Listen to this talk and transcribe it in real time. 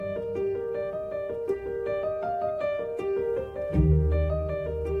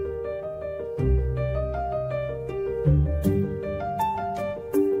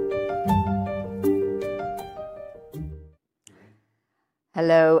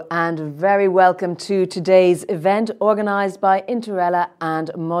Hello and very welcome to today's event organised by Intellera and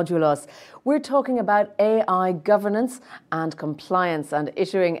Modulos. We're talking about AI governance and compliance and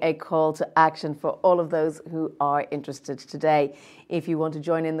issuing a call to action for all of those who are interested today. If you want to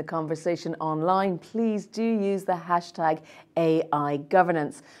join in the conversation online, please do use the hashtag AI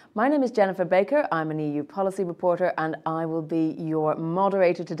governance. My name is Jennifer Baker. I'm an EU policy reporter and I will be your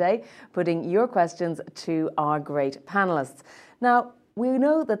moderator today, putting your questions to our great panelists. Now, we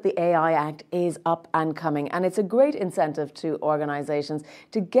know that the AI Act is up and coming, and it's a great incentive to organisations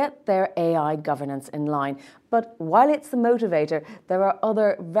to get their AI governance in line. But while it's the motivator, there are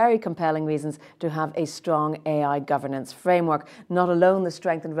other very compelling reasons to have a strong AI governance framework. Not alone the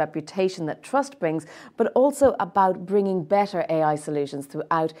strengthened reputation that trust brings, but also about bringing better AI solutions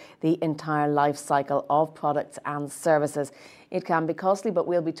throughout the entire life cycle of products and services. It can be costly, but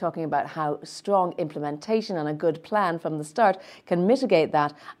we'll be talking about how strong implementation and a good plan from the start can mitigate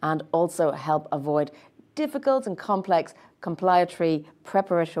that and also help avoid difficult and complex compilatory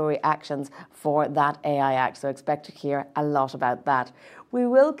preparatory actions for that AI Act. So expect to hear a lot about that. We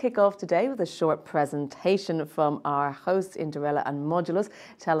will kick off today with a short presentation from our hosts, Intellera and Modulos,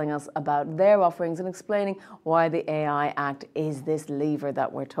 telling us about their offerings and explaining why the AI Act is this lever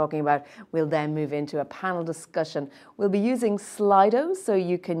that we're talking about. We'll then move into a panel discussion. We'll be using Slido, so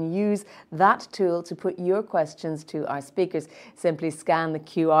you can use that tool to put your questions to our speakers. Simply scan the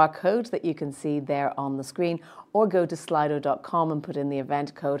QR code that you can see there on the screen, or go to slido.com and put in the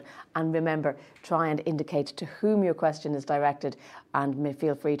event code. And remember, try and indicate to whom your question is directed, and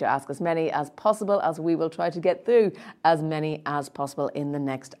feel free to ask as many as possible, as we will try to get through as many as possible in the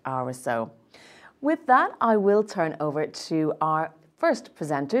next hour or so. With that, I will turn over to our first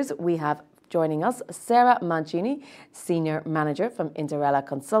presenters. We have joining us Sarah Mancini, Senior Manager from Intellera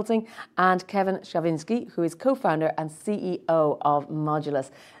Consulting, and Kevin Shavinsky, who is co-founder and CEO of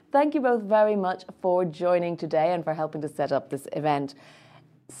Modulos. Thank you both very much for joining today and for helping to set up this event.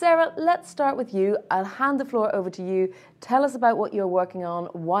 Sarah, let's start with you. I'll hand the floor over to you. Tell us about what you're working on,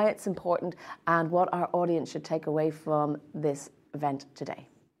 why it's important, and what our audience should take away from this event today.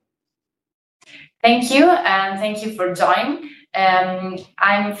 Thank you, and thank you for joining.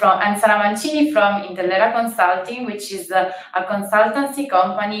 I'm Sarah Mancini from Intellera Consulting, which is a consultancy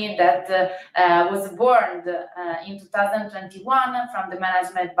company that was born in 2021 from the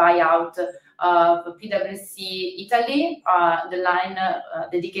management buyout of PwC Italy, the line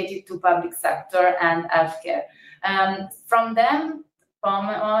dedicated to public sector and healthcare. From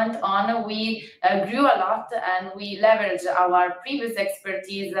a moment on, we grew a lot and we leveraged our previous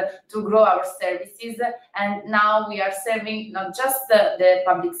expertise to grow our services. And now we are serving not just the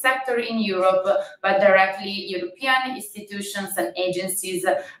public sector in Europe, but directly European institutions and agencies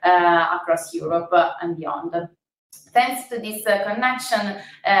across Europe and beyond. Thanks to this connection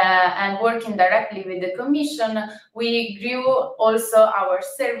and working directly with the Commission, we grew also our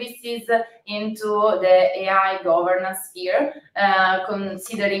services into the AI governance sphere,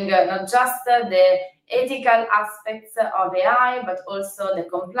 considering not just the ethical aspects of AI, but also the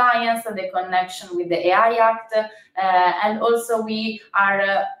compliance, the connection with the AI Act, and also we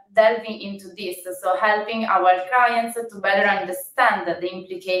are delving into this, so helping our clients to better understand the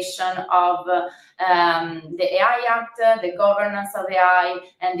implication of the AI Act, the governance of AI,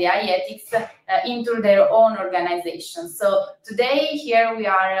 and the AI ethics into their own organization. So today here we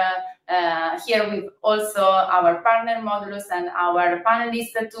are here with also our partner Modulos and our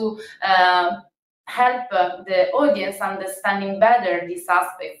panelists to help the audience understanding better these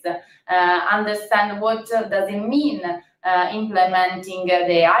aspects, understand what does it mean implementing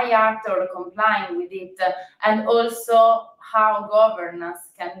the AI Act or complying with it, and also how governance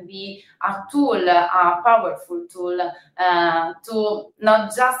can be a tool, a powerful tool to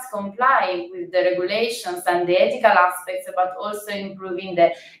not just comply with the regulations and the ethical aspects, but also improving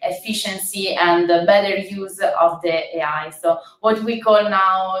the efficiency and the better use of the AI. So what we call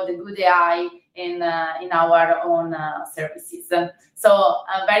now the good AI in our own services. So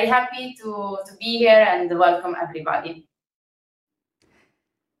I'm very happy to be here and welcome everybody.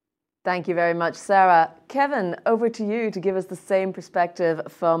 Thank you very much, Sarah. Kevin, over to you to give us the same perspective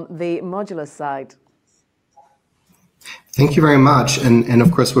from the Modulos side. Thank you very much. And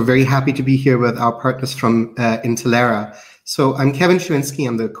of course, we're very happy to be here with our partners from Intellera. So I'm Kevin Shavinsky.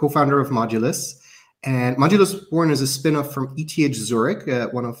 I'm the co-founder of Modulos. And Modulos was born as a spin-off from ETH Zurich,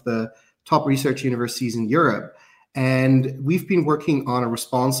 one of the top research universities in Europe. And we've been working on a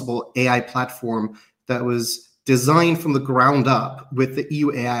responsible AI platform that was designed from the ground up with the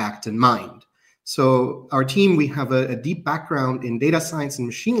EU AI Act in mind. So our team, we have a deep background in data science and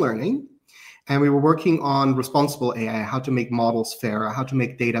machine learning. And we were working on responsible AI, how to make models fairer, how to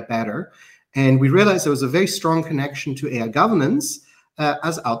make data better. And we realized there was a very strong connection to AI governance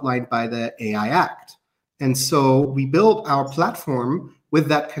as outlined by the AI Act. And so we built our platform with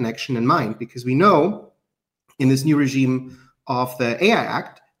that connection in mind, because we know in this new regime of the AI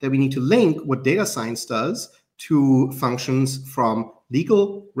Act that we need to link what data science does to functions from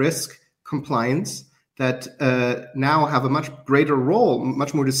legal, risk, compliance that now have a much greater role,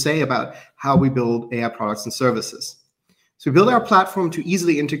 much more to say about how we build AI products and services. So we build our platform to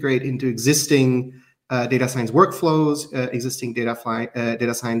easily integrate into existing data science workflows, existing data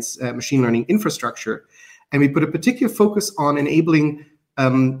science machine learning infrastructure. And we put a particular focus on enabling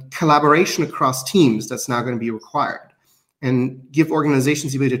collaboration across teams that's now going to be required, and give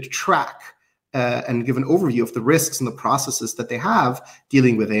organizations the ability to track and give an overview of the risks and the processes that they have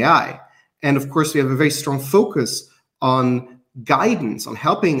dealing with AI. And of course, we have a very strong focus on guidance, on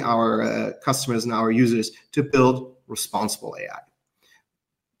helping our customers and our users to build responsible AI.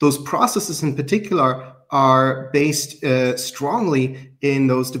 Those processes in particular are based strongly in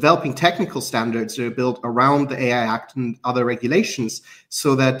those developing technical standards that are built around the AI Act and other regulations,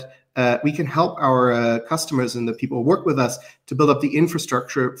 so that we can help our customers and the people who work with us to build up the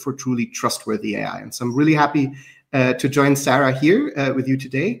infrastructure for truly trustworthy AI. And so I'm really happy to join Sarah here with you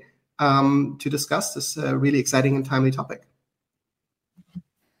today to discuss this really exciting and timely topic.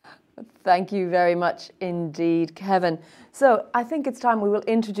 Thank you very much indeed, Kevin. So I think it's time we will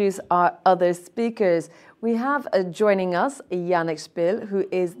introduce our other speakers. We have joining us Yannick Spiel, who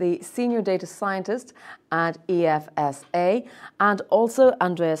is the Senior Data Scientist at EFSA, and also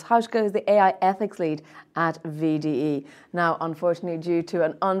Andreas Hauschke, who is the AI Ethics Lead at VDE. Now, unfortunately, due to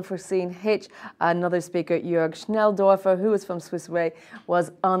an unforeseen hitch, another speaker, Jörg Schnelldorfer, who is from Swiss Re,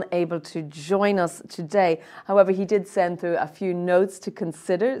 was unable to join us today. However, he did send through a few notes to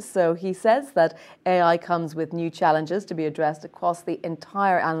consider. So he says that AI comes with new challenges to be addressed across the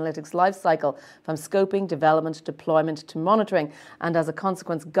entire analytics lifecycle, from scoping, development, deployment to monitoring. And as a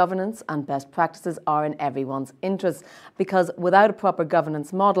consequence, governance and best practices are in everyone's interest, because without a proper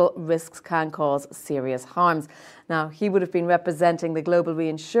governance model, risks can cause serious harms. Now, he would have been representing the global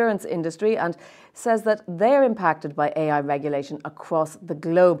reinsurance industry and says that they're impacted by AI regulation across the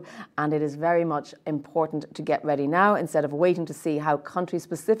globe, and it is very much important to get ready now instead of waiting to see how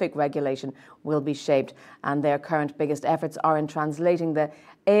country-specific regulation will be shaped. And their current biggest efforts are in translating the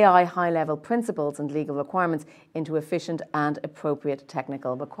AI high-level principles and legal requirements into efficient and appropriate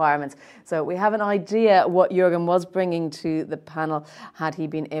technical requirements. So we have an idea what Jürgen was bringing to the panel had he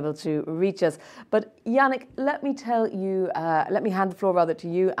been able to reach us. But Yannick, let me hand the floor rather to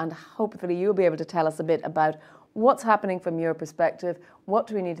you, and hopefully you'll be able to tell us a bit about what's happening from your perspective. What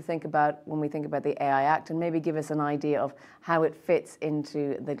do we need to think about when we think about the AI Act, and maybe give us an idea of how it fits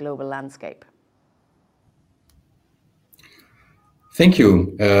into the global landscape. Thank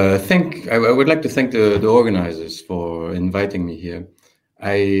you. I would like to thank the organizers for inviting me here.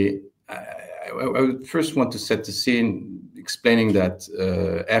 I would first want to set the scene explaining that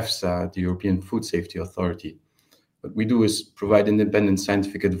EFSA, the European Food Safety Authority, what we do is provide independent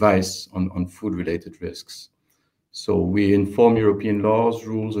scientific advice on food-related risks. So we inform European laws,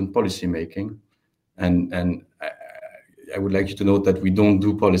 rules, and policy making. And I would like you to note that we don't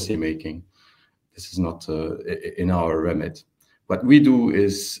do policy making. This is not in our remit. What we do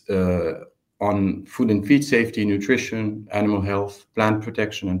is on food and feed safety, nutrition, animal health, plant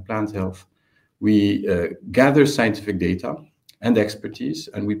protection, and plant health. We gather scientific data and expertise,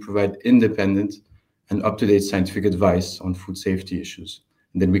 and we provide independent and up-to-date scientific advice on food safety issues.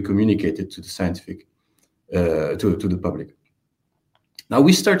 And then we communicate it to the scientific, to the public. Now,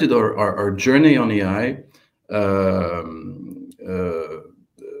 we started our journey on AI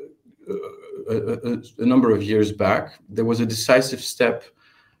a number of years back. There was a decisive step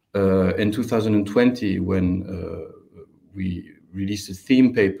in 2020 when we released a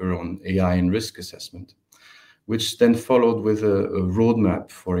theme paper on AI and risk assessment, which then followed with a roadmap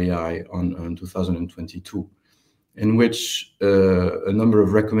for AI on 2022, in which a number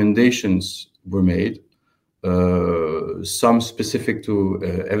of recommendations were made, some specific to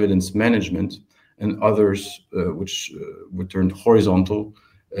evidence management, and others which were turned horizontal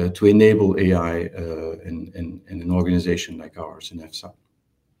to enable AI in an organization like ours in EFSA.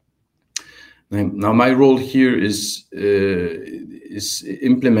 Now, my role here is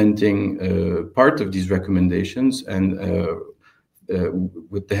implementing part of these recommendations, and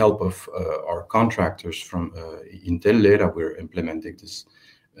with the help of our contractors from Intellera, we're implementing this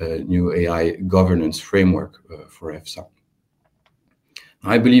new AI governance framework for EFSA.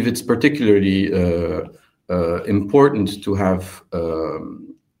 I believe it's particularly important to have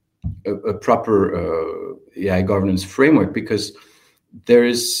a proper AI governance framework, because there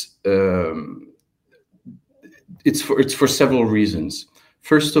is it's for several reasons.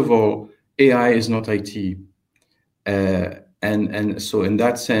 First of all, AI is not IT, and so in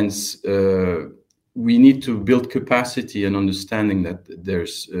that sense, we need to build capacity and understanding that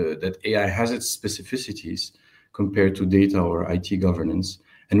that AI has its specificities compared to data or IT governance,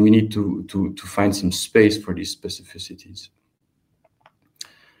 and we need to find some space for these specificities.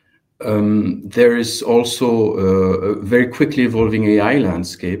 There is also a very quickly evolving AI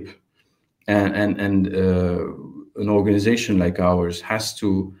landscape, and an organization like ours has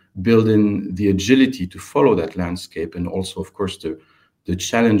to build in the agility to follow that landscape, and also, of course, the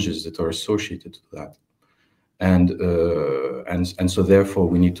challenges that are associated to that. And so therefore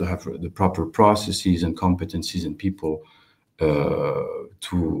we need to have the proper processes and competencies and people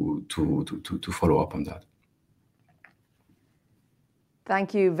to follow up on that.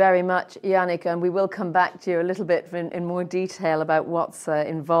 Thank you very much, Yannick, and we will come back to you a little bit in more detail about what's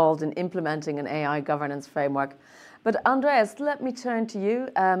involved in implementing an AI governance framework. But Andreas, let me turn to you.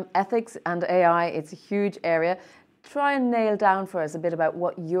 Ethics and AI, it's a huge area. Try and nail down for us a bit about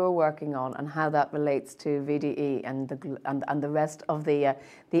what you're working on and how that relates to VDE and the rest of the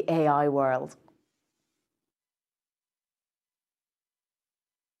AI world.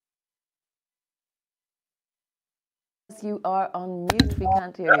 You are on mute. We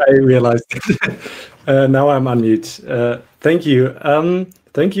can't hear you. I realized now I'm on mute. Thank you.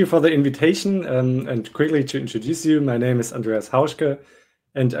 Thank you for the invitation. And quickly to introduce you, my name is Andreas Hauschke,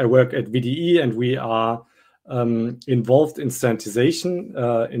 and I work at VDE, and we are involved in standardization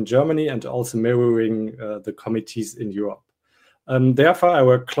in Germany and also mirroring the committees in Europe. Therefore, I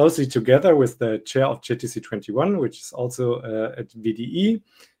work closely together with the chair of GTC21, which is also at VDE,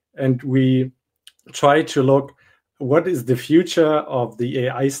 and we try to look what is the future of the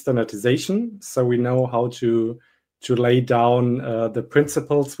AI standardization, so we know how to lay down the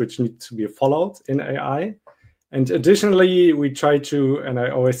principles which need to be followed in AI. And additionally, we try to, and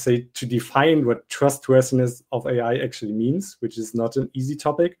I always say, to define what trustworthiness of AI actually means, which is not an easy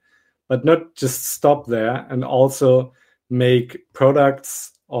topic, but not just stop there, and also make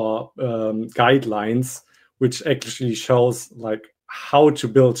products or guidelines which actually shows like how to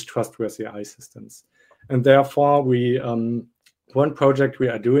build trustworthy AI systems. And therefore, one project we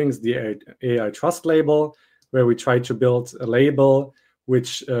are doing is the AI Trust Label, where we try to build a label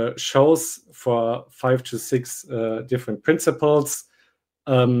which shows for 5 to 6 different principles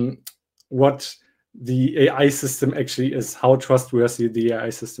what the AI system actually is, how trustworthy the AI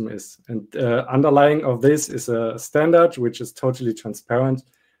system is. And underlying of this is a standard which is totally transparent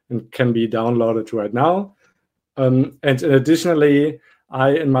and can be downloaded right now. And additionally,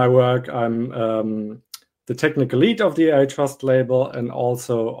 in my work, I'm the technical lead of the AI Trust Label, and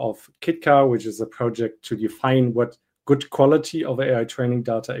also of KITCA, which is a project to define what good quality of AI training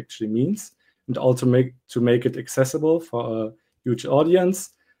data actually means, and also to make it accessible for a huge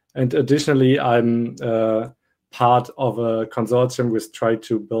audience. And additionally, I'm part of a consortium which tried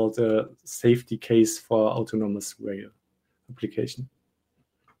to build a safety case for autonomous rail application.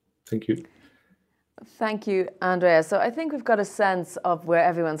 Thank you. Thank you, Andrea. So I think we've got a sense of where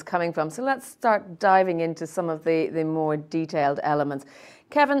everyone's coming from. So let's start diving into some of the more detailed elements.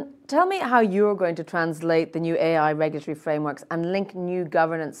 Kevin, tell me how you're going to translate the new AI regulatory frameworks and link new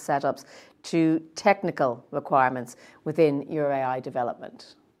governance setups to technical requirements within your AI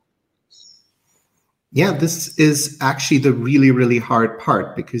development. Yeah, this is actually the really, really hard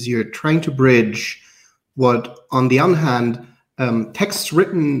part, because you're trying to bridge what, on the one hand, texts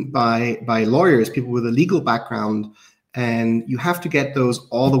written by lawyers, people with a legal background, and you have to get those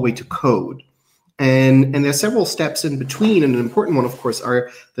all the way to code. And there are several steps in between, and an important one, of course, are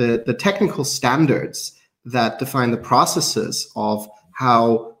the technical standards that define the processes of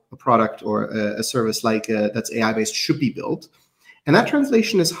how a product or a service like that's AI-based should be built. And that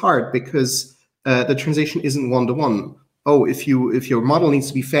translation is hard because the translation isn't one-to-one. Oh, if your model needs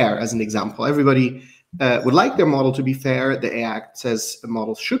to be fair, as an example, everybody would like their model to be fair. The AI Act says a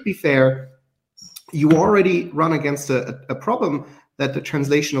model should be fair. You already run against a problem that the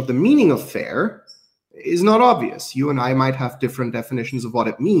translation of the meaning of fair is not obvious. You and I might have different definitions of what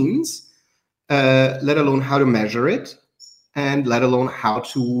it means, let alone how to measure it, and let alone how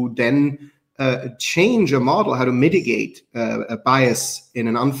to then change a model, how to mitigate a bias in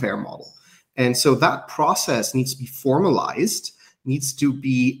an unfair model. And so that process needs to be formalized, needs to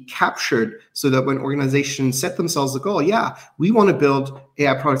be captured, so that when organizations set themselves the goal, yeah, we want to build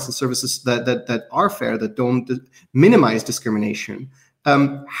AI products and services that are fair, that don't minimize discrimination.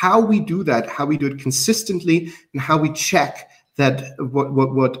 How we do that, how we do it consistently, and how we check that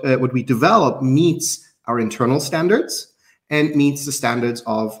what we develop meets our internal standards and meets the standards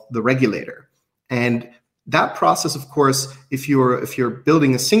of the regulator. And that process, of course, if you're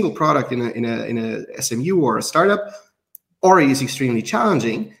building a single product in a SMU or a startup, already is extremely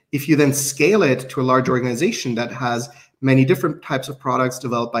challenging. If you then scale it to a large organization that has many different types of products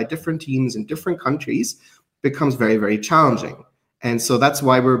developed by different teams in different countries, becomes very, very challenging. And so that's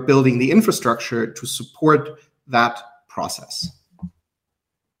why we're building the infrastructure to support that process.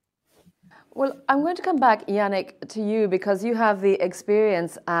 Well, I'm going to come back, Yannick, to you, because you have the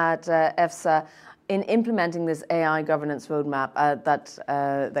experience at EFSA in implementing this AI governance roadmap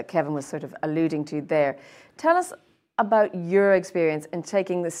that Kevin was sort of alluding to there. Tell us about your experience in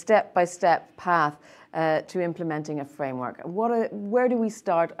taking the step-by-step path to implementing a framework. Where do we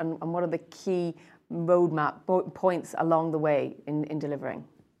start, and what are the key roadmap points along the way in delivering?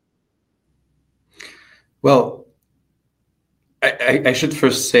 Well, I should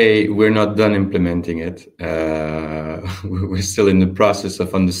first say we're not done implementing it. We're still in the process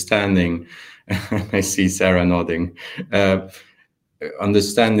of understanding. I see Sarah nodding.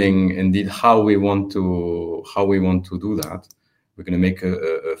 Understanding indeed how we want to do that. We're going to make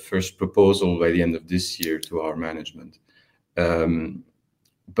a first proposal by the end of this year to our management.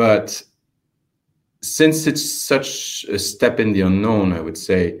 But since it's such a step in the unknown, I would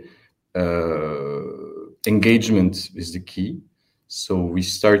say engagement is the key. So we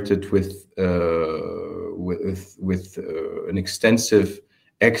started with an extensive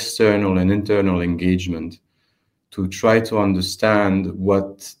external and internal engagement to try to understand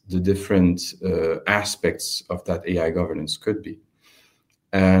what the different aspects of that AI governance could be.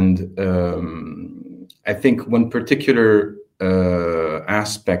 And I think one particular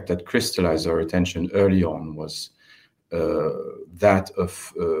aspect that crystallized our attention early on was that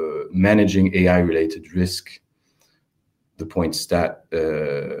of managing AI-related risk. The points that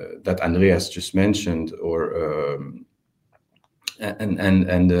Andreas just mentioned, or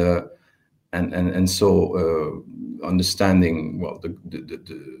and so understanding well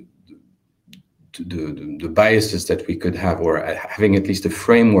the biases that we could have, or having at least a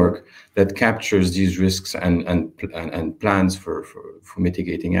framework that captures these risks and plans for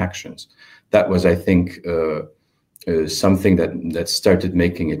mitigating actions. That was, I think, something that started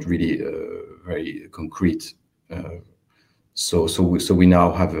making it really very concrete. So we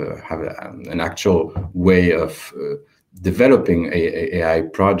now have an actual way of developing AI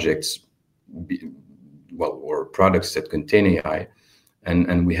projects, or products that contain AI,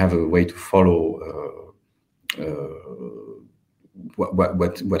 and we have a way to follow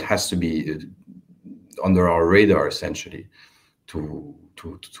what has to be under our radar, essentially, to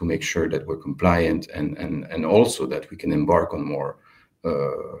make sure that we're compliant and also that we can embark on more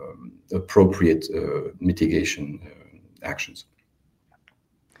appropriate mitigation actions.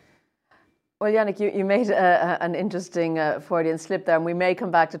 Well, Yannick, you made an interesting Freudian slip there, and we may come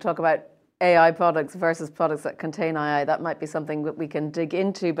back to talk about AI products versus products that contain AI. That might be something that we can dig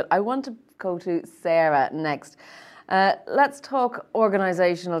into, but I want to go to Sarah next. Let's talk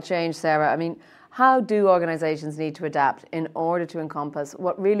organizational change, Sarah. I mean, how do organizations need to adapt in order to encompass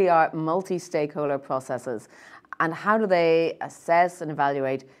what really are multi-stakeholder processes? And how do they assess and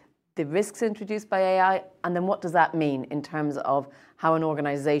evaluate the risks introduced by AI? And then what does that mean in terms of how an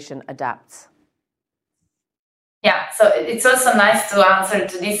organization adapts? Yeah, so it's also nice to answer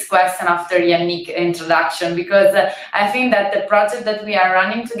to this question after Yannick's introduction, because I think that the project that we are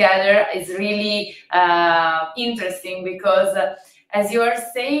running together is really interesting, because as you are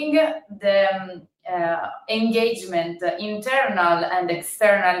saying, the engagement, internal and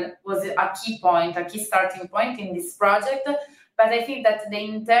external, was a key point, a key starting point in this project. But I think that the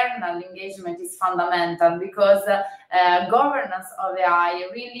internal engagement is fundamental, because governance of AI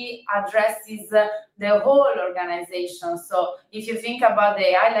really addresses the whole organization. So if you think about the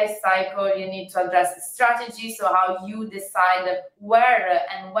AI lifecycle, you need to address the strategy, so how you decide where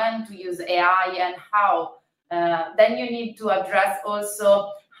and when to use AI and how. Then you need to address also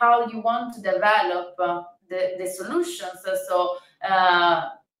how you want to develop the solutions. So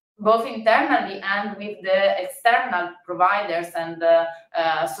both internally and with the external providers and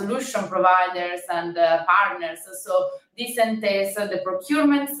solution providers and partners. So this entails the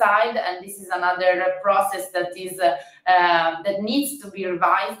procurement side, and this is another process that is that needs to be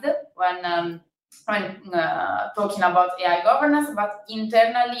revised when talking about AI governance. But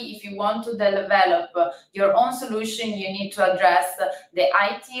internally, if you want to develop your own solution, you need to address the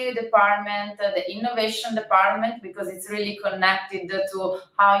IT department, the innovation department, because it's really connected to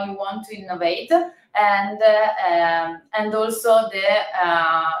how you want to innovate, and also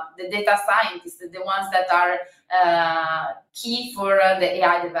the data scientists, the ones that are key for the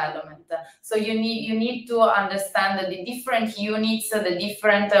AI development. So you need to understand the different units, the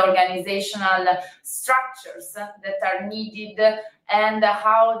different organizational structures that are needed, and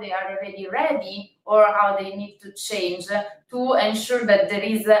how they are already ready or how they need to change to ensure that there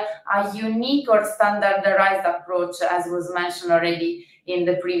is a unique or standardized approach, as was mentioned already in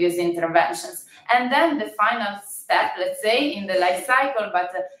the previous interventions. And then the final step, let's say, in the life cycle,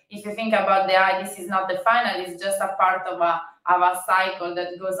 but if you think about the AI, this is not the final, it's just a part of a cycle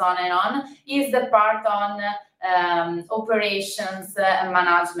that goes on and on, is the part on operations and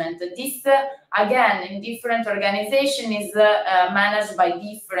management. This, again, in different organizations is managed by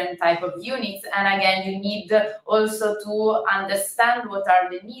different type of units. And again, you need also to understand what are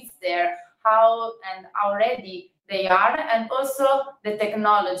the needs there, how and how ready they are, and also the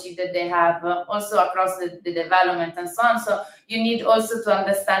technology that they have, also across the development and so on. So you need also to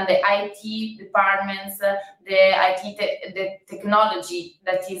understand the IT departments, the technology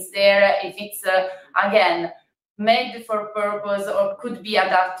that is there, if it's, again, made for purpose or could be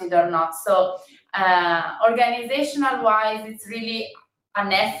adapted or not. So organizational-wise, it's really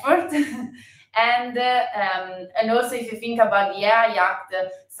an effort. And also, if you think about the AI Act,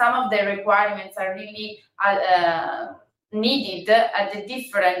 some of the requirements are really needed at the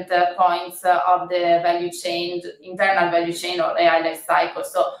different points of the value chain, internal value chain or AI life cycle.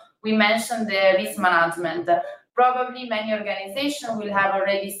 So we mentioned the risk management. Probably many organizations will have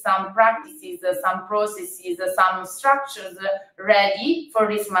already some practices, some processes, some structures ready for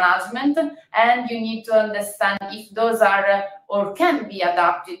risk management, and you need to understand if those are or can be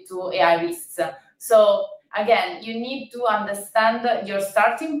adapted to AI risks. So again, you need to understand your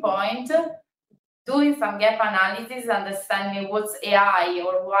starting point, doing some gap analysis, understanding what's AI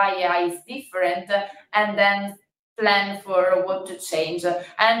or why AI is different, and then plan for what to change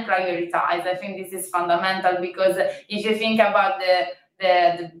and prioritize. I think this is fundamental, because if you think about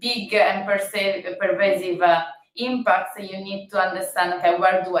the big and pervasive impacts, you need to understand, okay,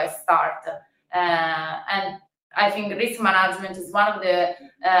 where do I start? And I think risk management is one of the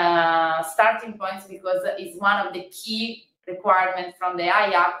starting points, because it's one of the key requirements from the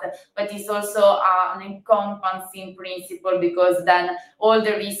AI Act, but it's also an encompassing principle, because then all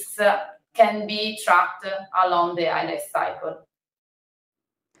the risks can be tracked along the AI life cycle.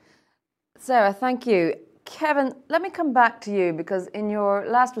 Sarah, thank you. Kevin, let me come back to you, because in your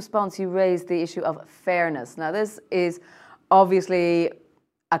last response, you raised the issue of fairness. Now, this is obviously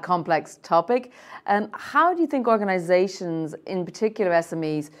a complex topic. How do you think organizations, in particular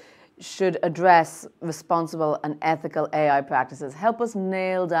SMEs, should address responsible and ethical AI practices? Help us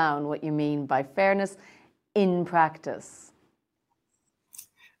nail down what you mean by fairness in practice.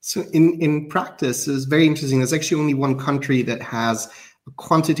 So in practice, it's very interesting. There's actually only one country that has a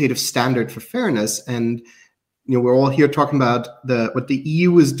quantitative standard for fairness. And we're all here talking about what the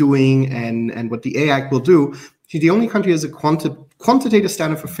EU is doing and what the AI Act will do. The only country that has a quantitative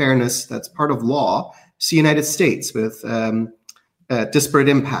standard for fairness that's part of law is the United States, with disparate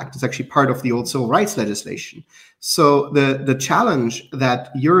impact. It's actually part of the old civil rights legislation. So the challenge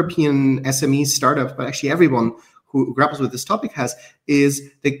that European SMEs, startups, but actually everyone who grapples with this topic has,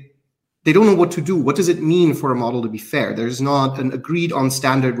 is they don't know what to do. What does it mean for a model to be fair? There's not an agreed on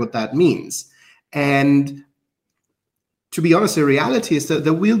standard what that means. And to be honest, the reality is that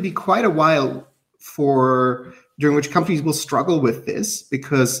there will be quite a while during which companies will struggle with this,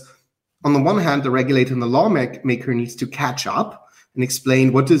 because on the one hand, the regulator and the lawmaker needs to catch up and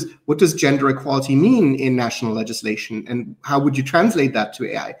explain what does gender equality mean in national legislation, and how would you translate that to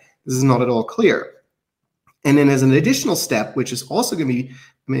AI? This is not at all clear. And then as an additional step, which is also going to be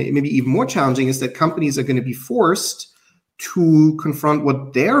maybe even more challenging, is that companies are going to be forced to confront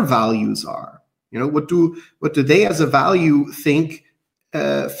what their values are. What do they as a value think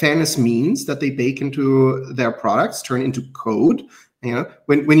fairness means that they bake into their products, turn into code?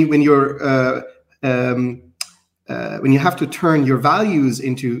 When you have to turn your values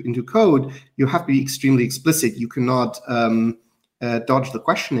into code, you have to be extremely explicit. You cannot dodge the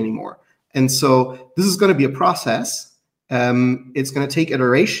question anymore. And so this is going to be a process. It's going to take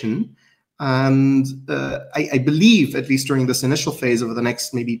iteration. And I believe, at least during this initial phase over the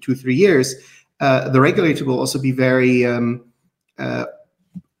next maybe 2-3 years, the regulator will also be very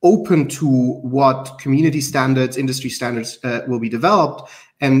open to what community standards, industry standards will be developed.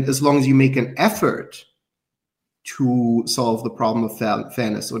 And as long as you make an effort to solve the problem of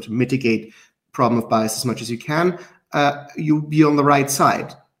fairness, or to mitigate the problem of bias as much as you can, you'll be on the right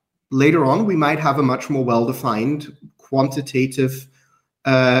side. Later on, we might have a much more well-defined quantitative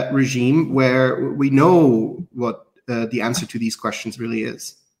regime where we know what the answer to these questions really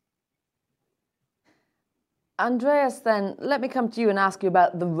is. Andreas, then let me come to you and ask you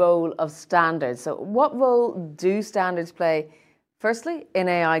about the role of standards. So what role do standards play, firstly, in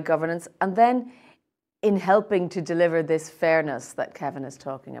AI governance, and then in helping to deliver this fairness that Kevin is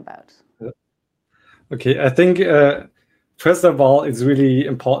talking about? Okay, I think first of all, it's really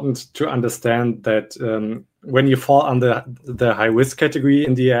important to understand that when you fall under the high risk category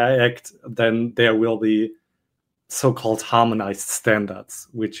in the AI Act, then there will be so-called harmonized standards,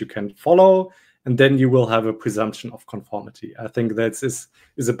 which you can follow, and then you will have a presumption of conformity. I think that is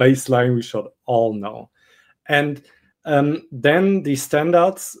a baseline we should all know. And then the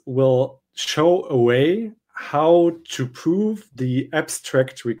standards will show a way how to prove the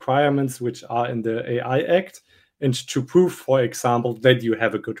abstract requirements which are in the AI Act, and to prove, for example, that you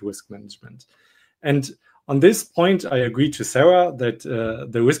have a good risk management. And on this point, I agree to Sarah that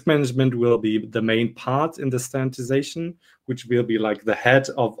the risk management will be the main part in the standardization, which will be like the head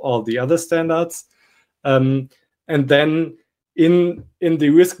of all the other standards. And then in the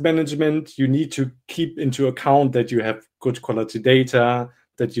risk management, you need to keep into account that you have good quality data,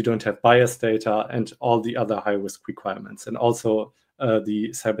 that you don't have bias data, and all the other high risk requirements, and also the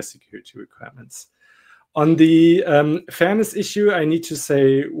cybersecurity requirements. On the fairness issue, I need to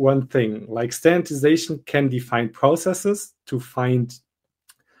say one thing. Like, standardization can define processes to find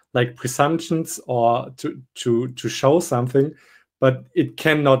like presumptions or to show something, but it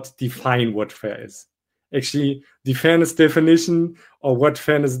cannot define what fair is. Actually, the fairness definition or what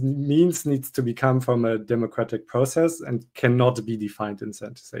fairness means needs to become from a democratic process and cannot be defined in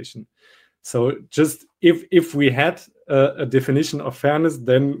standardization. So just if we had a definition of fairness,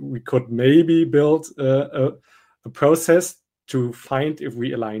 then we could maybe build a process to find if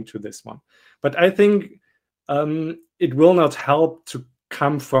we align to this one. But I think it will not help to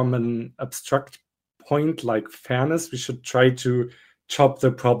come from an abstract point like fairness. We should try to chop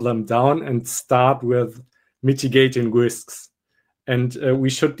the problem down and start with mitigating risks. And we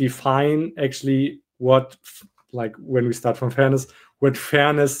should define actually what, like when we start from fairness, what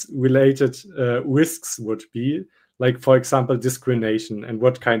fairness-related risks would be, like, for example, discrimination, and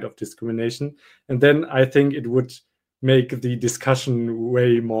what kind of discrimination. And then I think it would make the discussion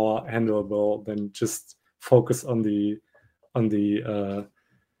way more handleable than just focus on the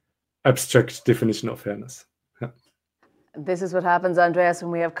abstract definition of fairness. This is what happens, Andreas,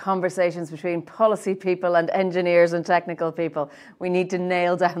 when we have conversations between policy people and engineers and technical people. We need to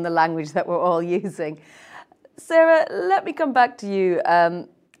nail down the language that we're all using. Sarah, let me come back to you and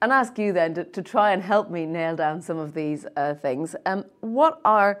ask you then to try and help me nail down some of these things. What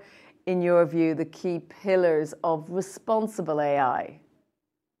are, in your view, the key pillars of responsible AI?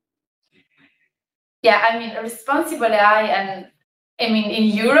 Yeah, I mean, responsible AI, and I mean, in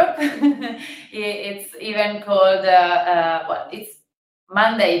Europe, it's even called, it's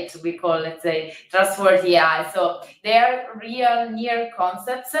mandate, we call it, say, trustworthy AI. So they are real near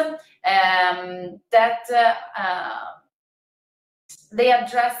concepts that they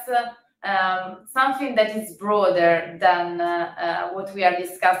address something that is broader than what we are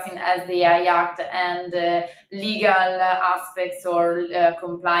discussing as the AI Act and legal aspects or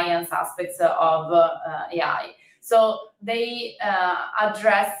compliance aspects of AI. So they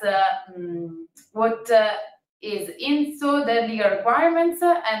address what is into the legal requirements,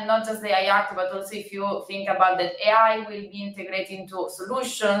 and not just the AI Act, but also if you think about that AI will be integrated into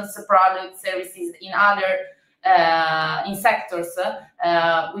solutions, products, services in other in sectors,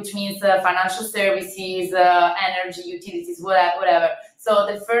 which means financial services, energy, utilities, whatever. So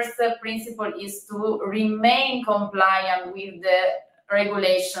the first principle is to remain compliant with the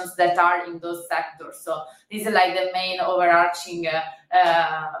regulations that are in those sectors. So this is like the main overarching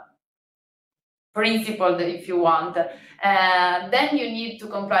principle, if you want. Then you need to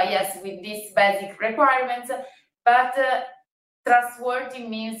comply, yes, with these basic requirements, but trustworthy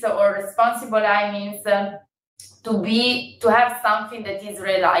means, or responsible AI means to have something that is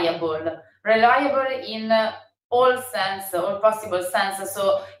reliable in all sense, all possible sense.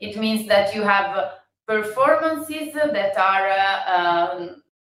 So it means that you have performances that are,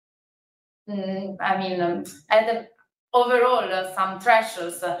 I mean, at the overall some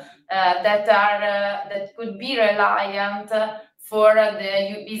thresholds that could be reliant for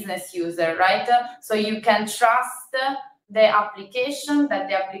the business user, right? So you can trust the application, that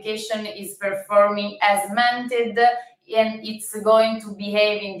the application is performing as meant, and it's going to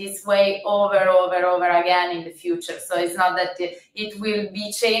behave in this way over again in the future. So it's not that it will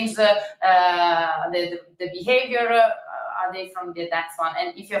be changed, the behavior are they from the next one.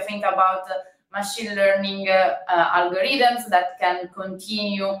 And if you think about machine learning algorithms that can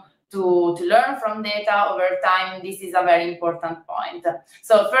continue to learn from data over time, this is a very important point.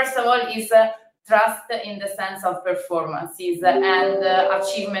 So first of all is trust in the sense of performances and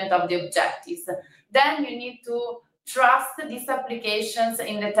achievement of the objectives. Then you need to trust these applications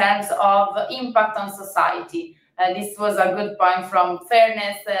in the terms of impact on society. This was a good point from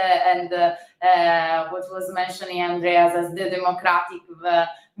fairness and what was mentioning Andreas as the democratic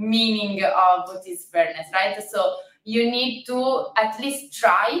meaning of what is fairness, right? So you need to at least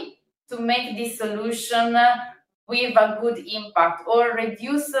try to make this solution with a good impact or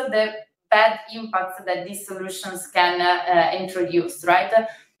reduce the bad impacts that these solutions can introduce, right?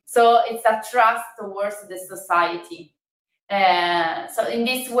 So it's a trust towards the society. So in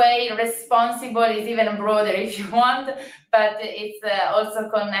this way, responsible is even broader if you want, but it's also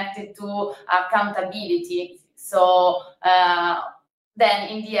connected to accountability. So then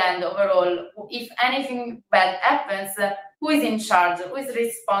in the end, overall, if anything bad happens, who is in charge? Who is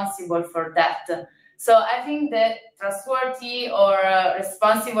responsible for that? So I think that trustworthy or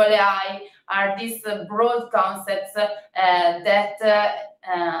responsible AI are these broad concepts that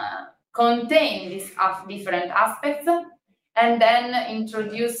contain these different aspects, and then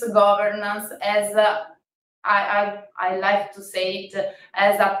introduce governance as I like to say it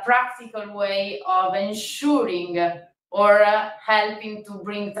as a practical way of ensuring or helping to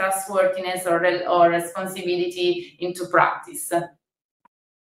bring trustworthiness or responsibility into practice.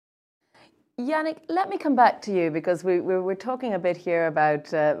 Yannick, let me come back to you, because we're talking a bit here about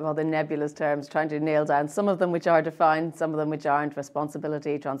the nebulous terms, trying to nail down some of them which are defined, some of them which aren't: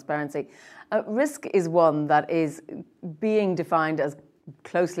 responsibility, transparency. Risk is one that is being defined as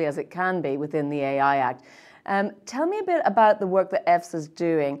closely as it can be within the AI Act. Tell me a bit about the work that EFSA is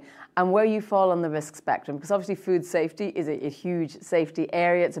doing and where you fall on the risk spectrum, because obviously food safety is a huge safety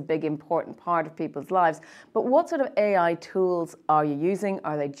area. It's a big, important part of people's lives. But what sort of AI tools are you using?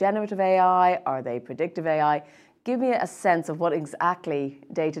 Are they generative AI? Are they predictive AI? Give me a sense of what exactly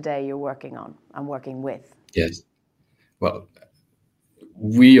day-to-day you're working on and working with. Yes. Well,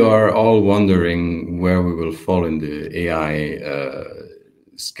 we are all wondering where we will fall in the AI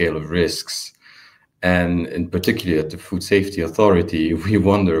scale of risks. And in particular at the Food Safety Authority, we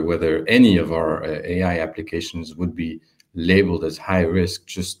wonder whether any of our AI applications would be labeled as high risk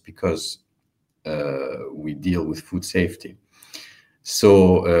just because we deal with food safety.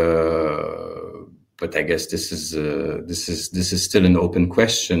 So, but I guess this is still an open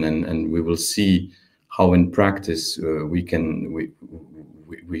question, and we will see how in practice we can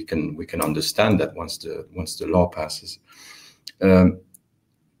understand that once the law passes.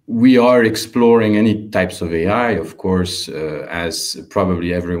 We are exploring any types of AI, of course, as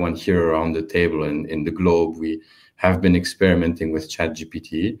probably everyone here around the table and in the globe. We have been experimenting with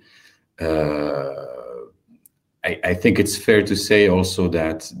ChatGPT. I think it's fair to say also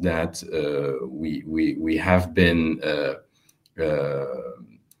that we have been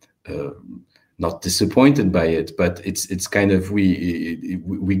not disappointed by it, but it's kind of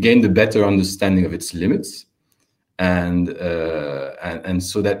we gained a better understanding of its limits. And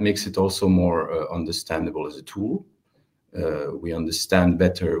so that makes it also more understandable as a tool. We understand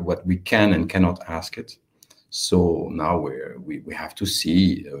better what we can and cannot ask it. So now we have to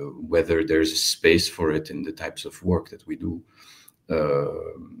see whether there's a space for it in the types of work that we do.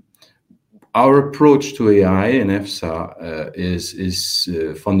 Our approach to AI in EFSA is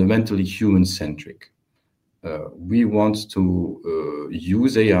fundamentally human-centric. We want to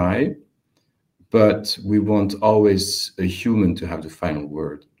use AI, but we want always a human to have the final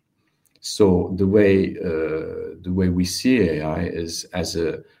word. So the way we see AI is as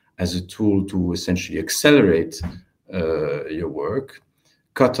a tool to essentially accelerate your work,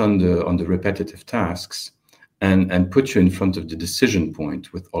 cut on the repetitive tasks, and put you in front of the decision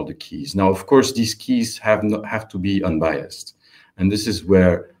point with all the keys. Now, of course, these keys have to be unbiased, and this is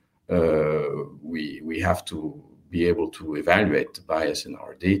where we have to be able to evaluate the bias in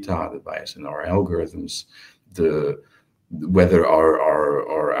our data, the bias in our algorithms, whether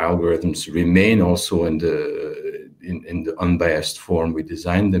our algorithms remain also in the unbiased form we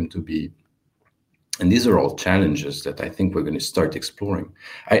designed them to be. And these are all challenges that I think we're going to start exploring.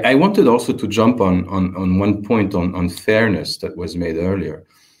 I wanted also to jump on one point on fairness that was made earlier.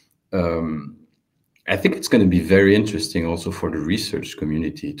 I think it's going to be very interesting also for the research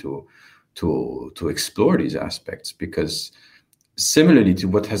community to explore these aspects, because similarly to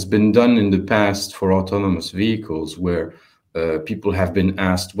what has been done in the past for autonomous vehicles, where people have been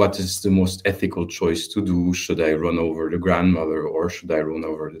asked, what is the most ethical choice to do? Should I run over the grandmother or should I run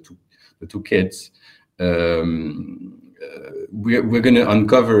over the two kids? We're going to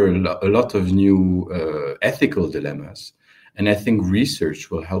uncover a lot of new ethical dilemmas. And I think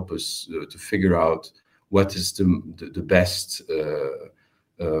research will help us to figure out what is the best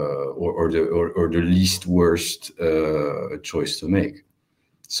or the least worst choice to make.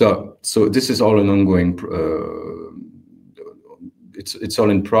 So this is all an ongoing. It's all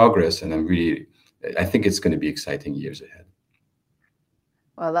in progress, and I think it's going to be exciting years ahead.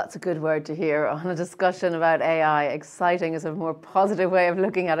 Well, that's a good word to hear on a discussion about AI. Exciting is a more positive way of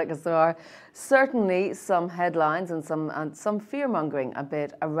looking at it, because there are certainly some headlines and some fear-mongering a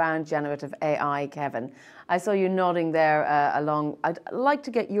bit around generative AI, Kevin. I saw you nodding there along. I'd like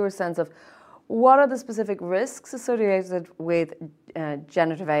to get your sense of what are the specific risks associated with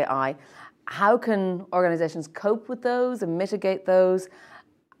generative AI? How can organizations cope with those and mitigate those?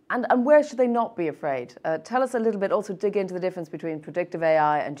 And where should they not be afraid? Tell us a little bit, also dig into the difference between predictive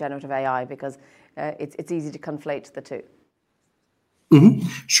AI and generative AI, because it's easy to conflate the two. Mm-hmm.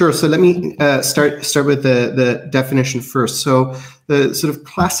 Sure. So let me start with the definition first. So the sort of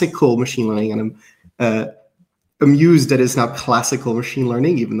classical machine learning, and I'm amused that it's not classical machine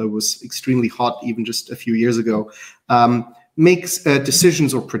learning, even though it was extremely hot even just a few years ago, makes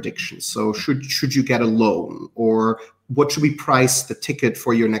decisions or predictions. So should you get a loan, or what should we price the ticket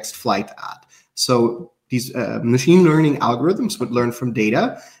for your next flight at? So these machine learning algorithms would learn from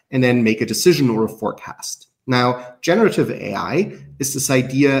data and then make a decision or a forecast. Now, generative AI is this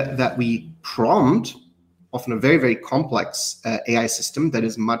idea that we prompt, often a very, very complex AI system that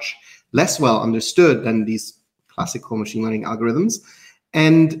is much less well understood than these classical machine learning algorithms,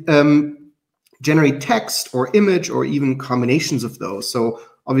 and generate text or image or even combinations of those. So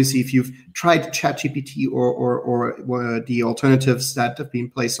obviously, if you've tried ChatGPT or the alternatives that have been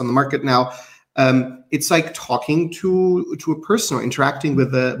placed on the market now, it's like talking to a person or interacting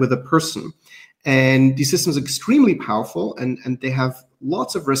with a person. And these systems are extremely powerful, and they have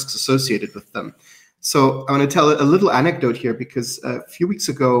lots of risks associated with them. So I want to tell a little anecdote here, because a few weeks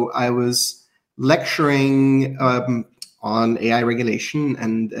ago I was lecturing on AI regulation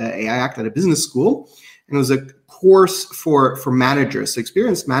and AI Act at a business school, and it was a course for managers, so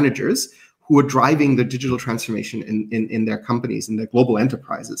experienced managers who are driving the digital transformation in their companies, in their global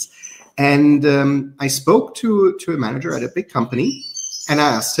enterprises. And I spoke to a manager at a big company, and I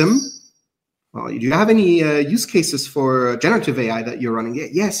asked him, well, do you have any use cases for generative AI that you're running?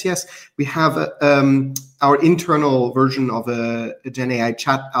 Yes. We have our internal version of a Gen AI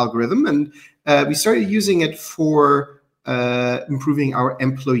chat algorithm, and we started using it for improving our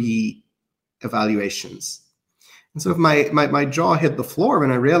employee evaluations. And so my jaw hit the floor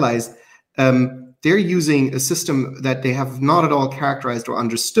when I realized they're using a system that they have not at all characterized or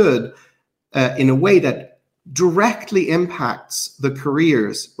understood in a way that directly impacts the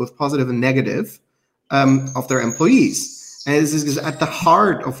careers, both positive and negative, of their employees. And this is at the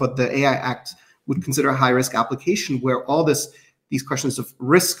heart of what the AI Act would consider a high-risk application, where all these questions of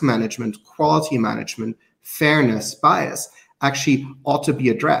risk management, quality management, fairness, bias actually ought to be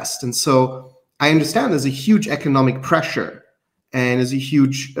addressed. And so I understand there's a huge economic pressure, and there's a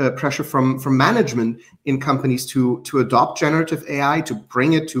huge pressure from management in companies to adopt generative AI, to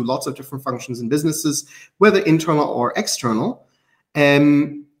bring it to lots of different functions in businesses, whether internal or external.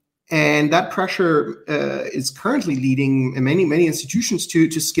 And that pressure is currently leading many institutions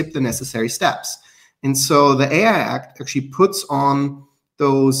to skip the necessary steps. And so the AI Act actually puts on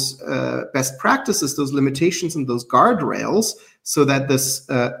those best practices, those limitations, and those guardrails, so that this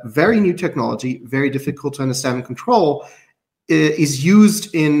very new technology, very difficult to understand and control, is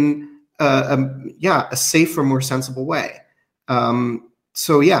used in a safer, more sensible way.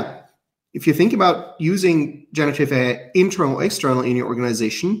 If you think about using generative AI, internal, external, in your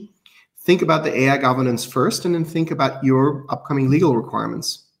organization, think about the AI governance first, and then think about your upcoming legal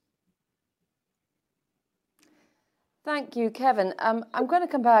requirements. Thank you, Kevin. I'm going to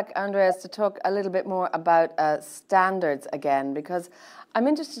come back, Andreas, to talk a little bit more about standards again, because I'm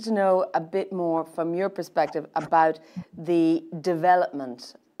interested to know a bit more from your perspective about the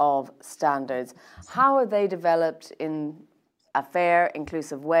development of standards. How are they developed in a fair,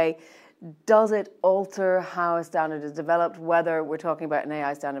 inclusive way? Does it alter how a standard is developed, whether we're talking about an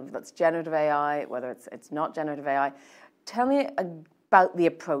AI standard that's generative AI, whether it's not generative AI? Tell me about the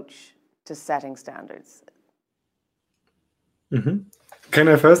approach to setting standards. Mm-hmm. Can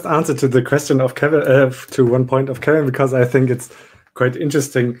I first answer to the question of Kevin, to one point of Kevin, because I think it's quite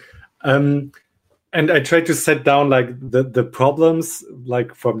interesting. And I try to set down like the problems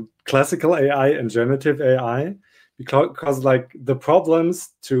like from classical AI and generative AI, because like the problems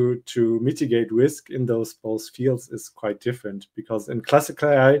to mitigate risk in those both fields is quite different. Because in classical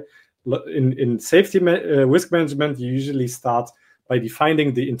AI, in safety risk management, you usually start by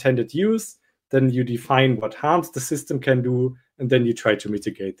defining the intended use. Then you define what harms the system can do, and then you try to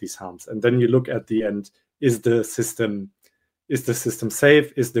mitigate these harms. And then you look at the end, is the system is the system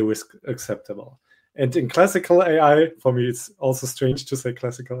safe? Is the risk acceptable? And in classical AI, for me, it's also strange to say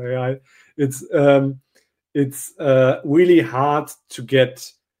classical AI. It's really hard to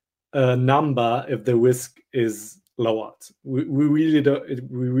get a number if the risk is lowered. We really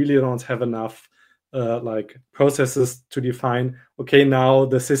don't have enough like processes to define, okay, now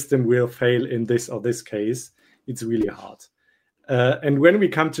the system will fail in this or this case. It's really hard. And when we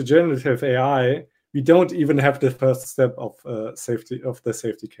come to generative AI, we don't even have the first step of the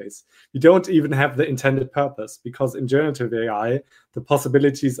safety case. We don't even have the intended purpose, because in generative AI, the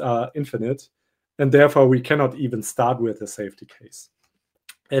possibilities are infinite, and therefore we cannot even start with a safety case.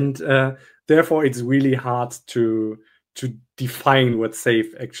 And therefore, it's really hard to define what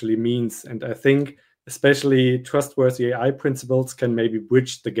safe actually means. And I think especially trustworthy AI principles can maybe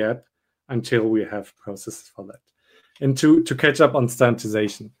bridge the gap until we have processes for that. And to catch up on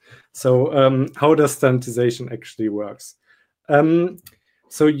standardization. So how does standardization actually works?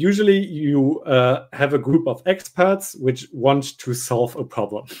 So usually you have a group of experts which want to solve a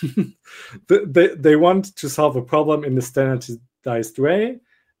problem. They want to solve a problem in a standardized way.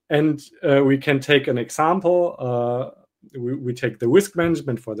 And we can take an example. We take the risk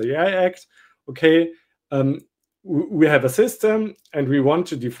management for the AI Act. Okay, we have a system and we want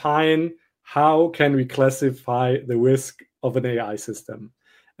to define how can we classify the risk of an AI system.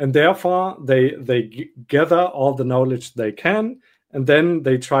 And therefore, they gather all the knowledge they can, and then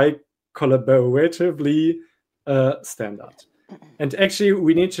they try collaboratively standard. And actually,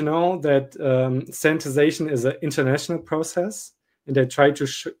 we need to know that standardization is an international process, and they try to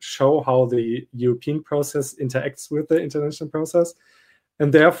show how the European process interacts with the international process.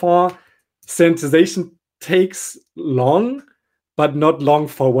 And therefore, standardization takes long, but not long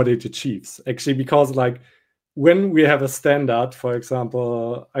for what it achieves. Actually, because like when we have a standard, for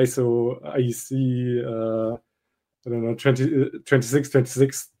example, IEC, I don't know,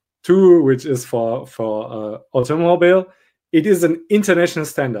 26262, which is for automobile, it is an international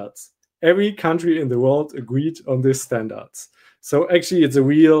standard. Every country in the world agreed on these standards. So actually, it's a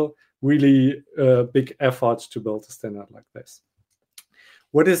really big effort to build a standard like this.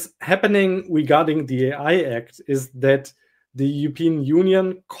 What is happening regarding the AI Act is that the European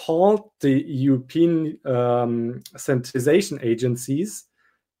Union called the European standardization agencies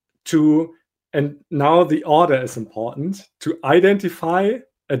to, and now the order is important, to identify,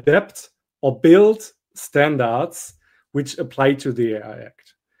 adapt, or build standards which apply to the AI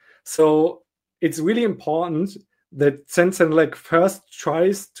Act. So it's really important that Centenlec first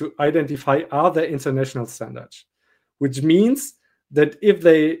tries to identify other international standards, which means that if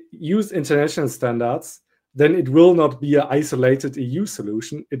they use international standards, then it will not be an isolated EU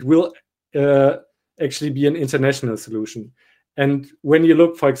solution. It will actually be an international solution. And when you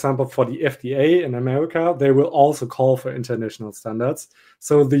look, for example, for the FDA in America, they will also call for international standards.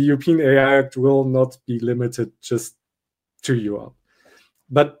 So the European AI Act will not be limited just to Europe.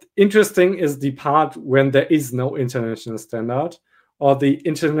 But interesting is the part when there is no international standard, or the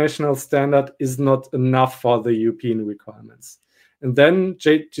international standard is not enough for the European requirements. And then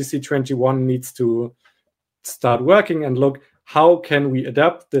JGC21 needs to start working and look, how can we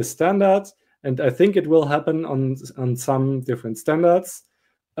adapt this standard? And I think it will happen on some different standards,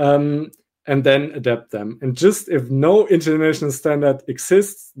 and then adapt them. And just if no international standard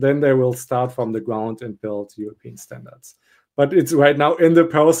exists, then they will start from the ground and build European standards. But it's right now in the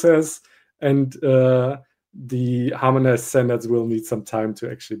process, and the harmonized standards will need some time to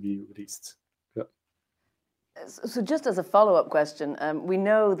actually be released. So just as a follow-up question, we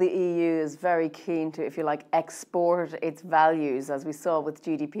know the EU is very keen to, if you like, export its values, as we saw with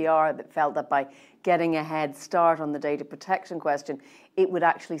GDPR, that felt that by getting a head start on the data protection question, it would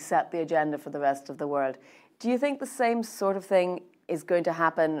actually set the agenda for the rest of the world. Do you think the same sort of thing is going to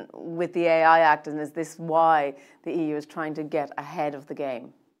happen with the AI Act, and is this why the EU is trying to get ahead of the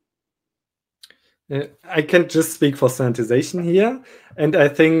game? I can just speak for standardization here, and I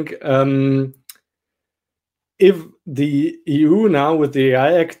think if the EU now with the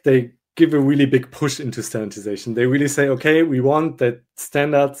AI Act, they give a really big push into standardization. They really say, okay, we want that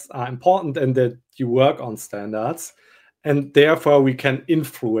standards are important and that you work on standards, and therefore we can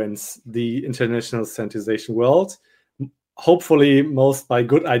influence the international standardization world, hopefully most by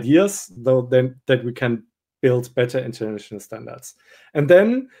good ideas, though then that we can build better international standards. And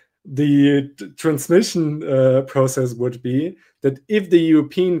then the transmission process would be that if the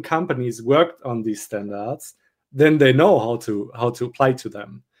European companies worked on these standards, then they know how to apply to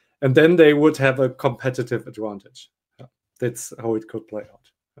them, and then they would have a competitive advantage. That's how it could play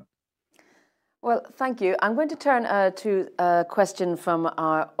out. Well, thank you. I'm going to turn to a question from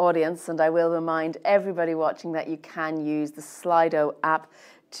our audience, and I will remind everybody watching that you can use the Slido app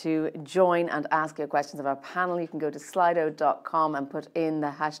to join and ask your questions of our panel. You can go to slido.com and put in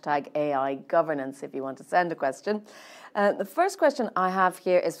the hashtag AI governance if you want to send a question. The first question I have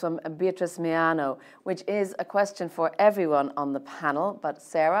here is from Beatrice Miano, which is a question for everyone on the panel. But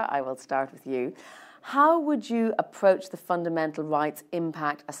Sarah, I will start with you. How would you approach the fundamental rights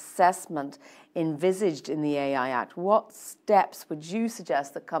impact assessment envisaged in the AI Act? What steps would you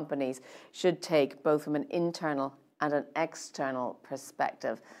suggest that companies should take, both from an internal and an external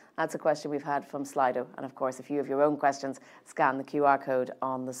perspective? That's a question we've had from Slido. And of course, if you have your own questions, scan the QR code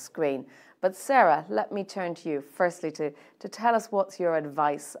on the screen. But Sarah, let me turn to you firstly to tell us what's your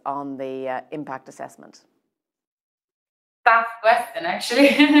advice on the impact assessment. Tough question, actually.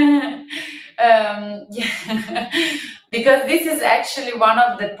 Because this is actually one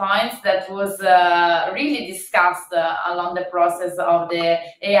of the points that was really discussed along the process of the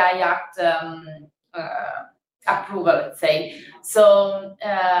AI Act approval, let's say. So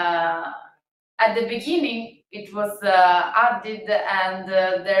at the beginning, it was added, and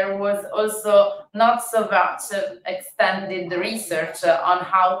there was also not so much extended research on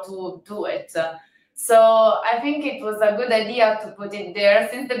how to do it. So I think it was a good idea to put it there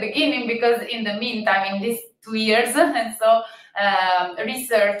since the beginning, because in the meantime, in these 2 years, and so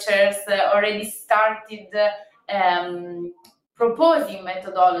researchers already started proposing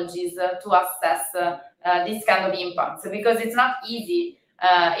methodologies to assess this kind of impacts, because it's not easy.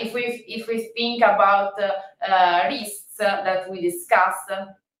 If we think about risks that we discussed,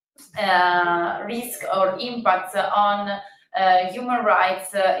 risk or impacts on human rights,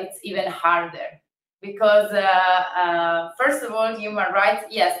 it's even harder. Because first of all, human rights,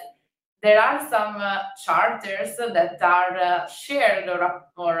 yes, there are some charters that are shared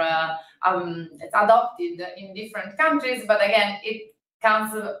or adopted in different countries, but again, it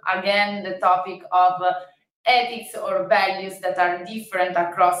comes again the topic of ethics or values that are different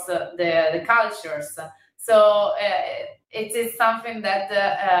across the cultures. So it is something that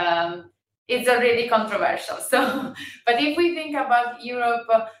it's already controversial. So, but if we think about Europe,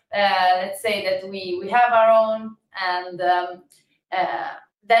 let's say that we have our own, and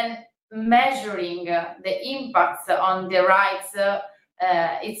then measuring the impacts on the rights,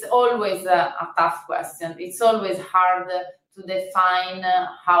 it's always a tough question. It's always hard to define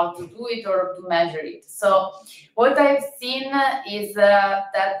how to do it or to measure it. So what I've seen is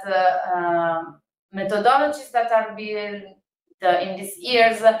that methodologies that are built in these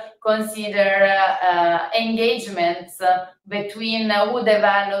years consider engagements between who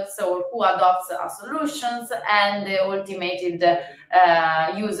develops or who adopts solutions and the ultimate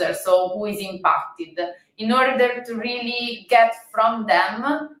user, so who is impacted, in order to really get from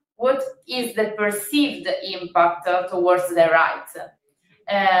them what is the perceived impact towards the rights.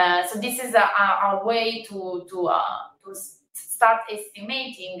 So this is a way to start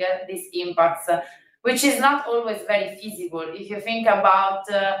estimating these impacts, which is not always very feasible. If you think about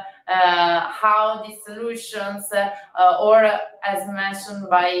how these solutions, or as mentioned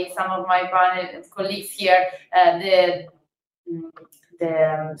by some of my panel colleagues here,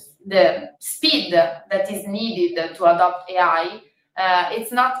 the speed that is needed to adopt AI,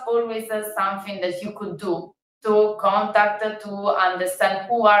 it's not always something that you could do to contact, to understand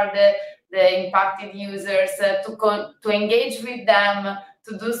who are the impacted users, to engage with them,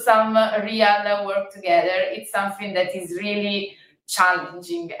 to do some real work together. It's something that is really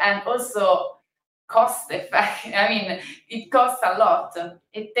challenging and also cost effective. I mean, it costs a lot.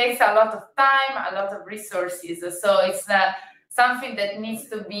 It takes a lot of time, a lot of resources. So it's something that needs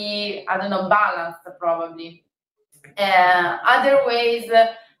to be, I don't know, balanced probably. Other ways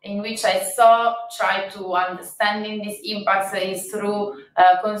in which I try to understanding these impacts is through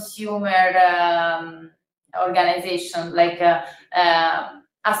consumer organizations, like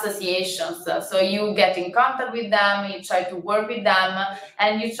associations. So you get in contact with them, you try to work with them,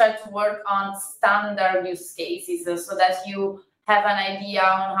 and you try to work on standard use cases so that you have an idea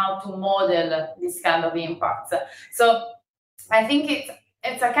on how to model this kind of impacts. So I think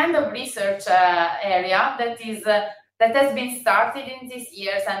it's a kind of research area that has been started in these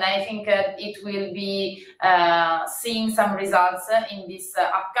years, and I think it will be seeing some results in these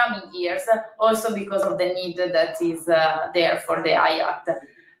upcoming years, also because of the need that is there for the AI Act.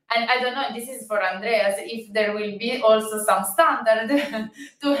 And I don't know, this is for Andreas, if there will be also some standard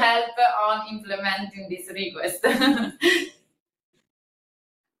to help on implementing this request.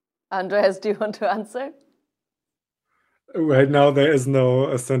 Andreas, do you want to answer? Right now, there is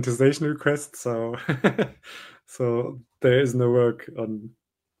no standardization request, so so there is no work on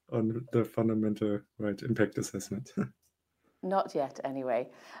on the fundamental right impact assessment. Not yet, anyway.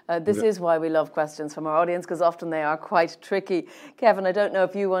 This is why we love questions from our audience, because often they are quite tricky. Kevin, I don't know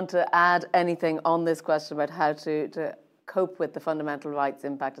if you want to add anything on this question about how to cope with the fundamental rights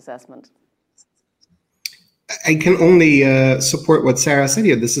impact assessment. I can only support what Sarah said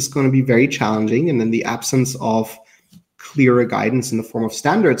here. This is going to be very challenging, and in the absence of clearer guidance in the form of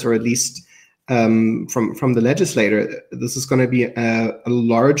standards, or at least from the legislator, this is going to be a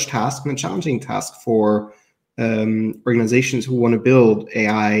large task and a challenging task for organizations who want to build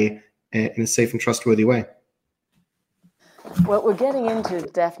AI in a safe and trustworthy way. Well, we're getting into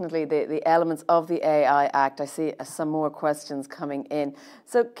definitely the elements of the AI Act. I see some more questions coming in.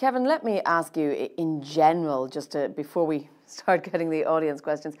 So, Kevin, let me ask you in general, just before we start getting the audience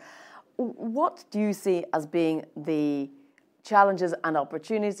questions, what do you see as being the challenges and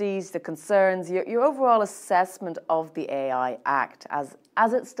opportunities, the concerns, your overall assessment of the AI Act as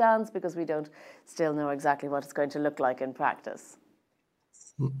it stands, because we don't still know exactly what it's going to look like in practice?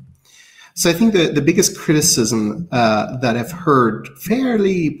 So I think the biggest criticism that I've heard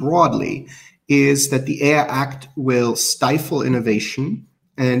fairly broadly is that the AI Act will stifle innovation,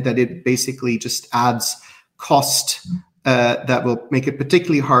 and that it basically just adds cost that will make it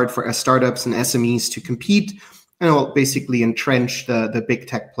particularly hard for startups and SMEs to compete, and will basically entrench the big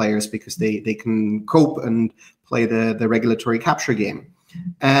tech players because they can cope and play the regulatory capture game.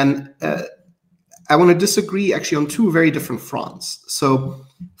 And I want to disagree actually on two very different fronts. So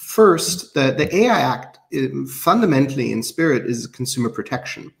first, the AI Act fundamentally in spirit is consumer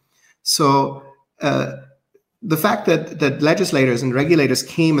protection. So the fact that legislators and regulators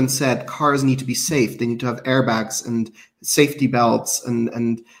came and said cars need to be safe, they need to have airbags and safety belts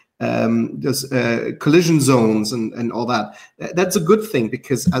and there's collision zones and all that. That's a good thing,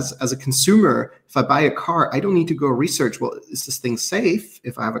 because as a consumer, if I buy a car, I don't need to go research, well, is this thing safe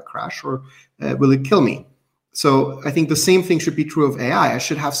if I have a crash, or will it kill me? So I think the same thing should be true of AI. I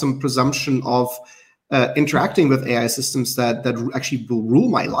should have some presumption of interacting with AI systems that actually will rule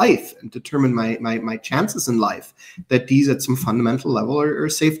my life and determine my chances in life, that these at some fundamental level are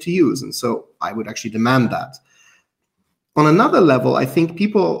safe to use. And so I would actually demand that. On another level, I think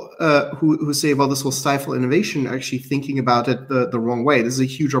people who say, well, this will stifle innovation, are actually thinking about it the wrong way. This is a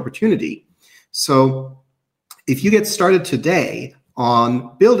huge opportunity. So if you get started today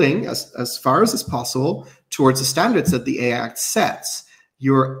on building as far as is possible towards the standards that the AI Act sets,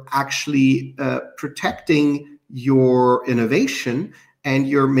 you're actually protecting your innovation, and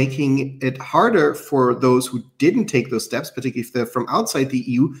you're making it harder for those who didn't take those steps, particularly if they're from outside the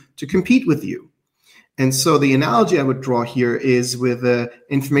EU, to compete with you. And so the analogy I would draw here is with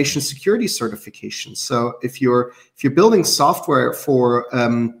information security certification. So if you're building software for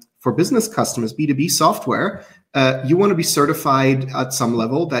business customers, B2B software, you want to be certified at some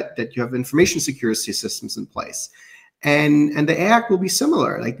level that you have information security systems in place. And the AI Act will be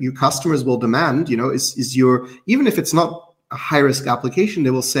similar. Like, your customers will demand, is your, even if it's not a high risk application,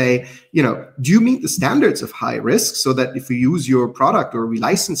 they will say, do you meet the standards of high risk, so that if we use your product or we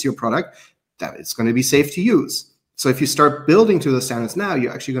license your product, that it's going to be safe to use. So if you start building to the standards now,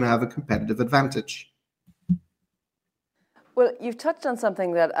 you're actually going to have a competitive advantage. Well, you've touched on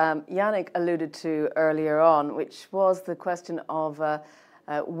something that Yannick alluded to earlier on, which was the question of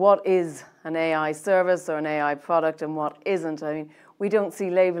what is an AI service or an AI product and what isn't. I mean, we don't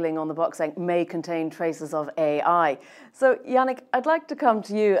see labeling on the box saying may contain traces of AI. So, Yannick, I'd like to come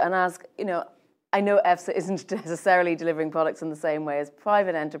to you and ask, I know EFSA isn't necessarily delivering products in the same way as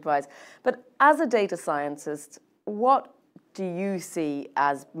private enterprise, but as a data scientist, what do you see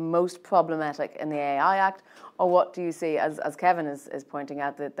as most problematic in the AI Act, or what do you see, as Kevin is pointing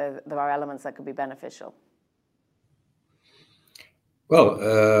out, that there are elements that could be beneficial? Well,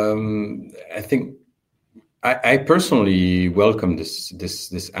 I think I personally welcome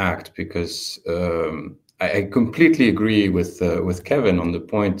this act, because I completely agree with Kevin on the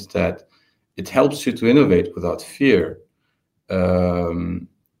point that it helps you to innovate without fear.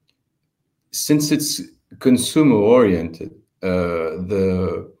 Since it's consumer-oriented,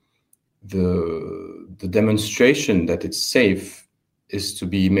 the demonstration that it's safe is to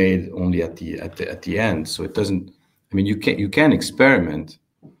be made only at the end. So it doesn't. I mean, you can experiment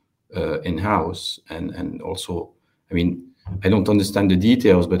in-house, and also, I mean, I don't understand the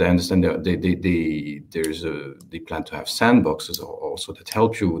details, but I understand that they plan to have sandboxes also that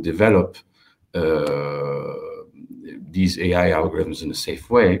help you develop these AI algorithms in a safe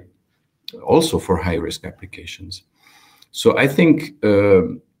way, also for high-risk applications. So I think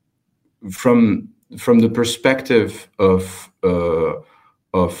from the perspective of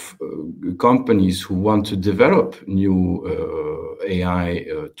of companies who want to develop new AI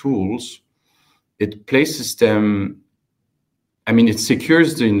tools, it places them, I mean, it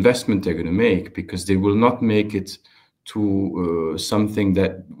secures the investment they're going to make, because they will not make it to something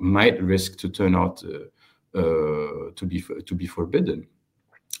that might risk to turn out to be forbidden.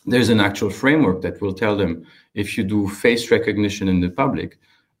 There's an actual framework that will tell them, if you do face recognition in the public,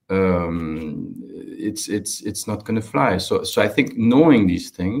 it's not going to fly. So I think knowing these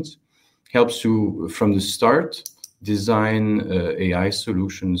things helps you from the start design AI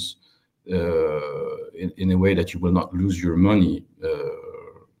solutions in a way that you will not lose your money.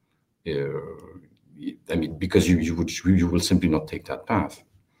 I mean, because you will simply not take that path.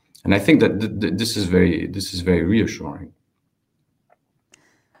 And I think that this is very reassuring.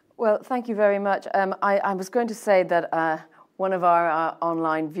 Well, thank you very much. I was going to say that one of our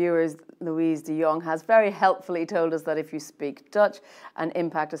online viewers, Louise de Jong, has very helpfully told us that if you speak Dutch, an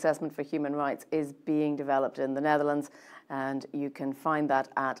impact assessment for human rights is being developed in the Netherlands, and you can find that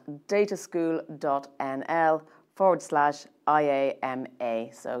at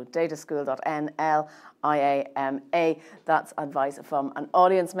dataschool.nl/IAMA. So dataschool.nl/IAMA. That's advice from an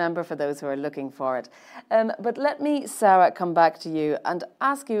audience member for those who are looking for it. But let me, Sarah, come back to you and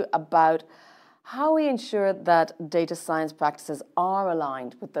ask you about how we ensure that data science practices are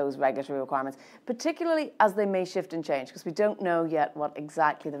aligned with those regulatory requirements, particularly as they may shift and change, because we don't know yet what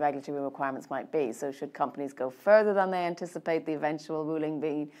exactly the regulatory requirements might be. So should companies go further than they anticipate the eventual ruling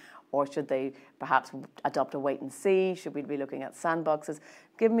being, or should they perhaps adopt a wait and see? Should we be looking at sandboxes?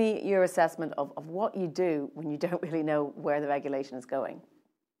 Give me your assessment of what you do when you don't really know where the regulation is going.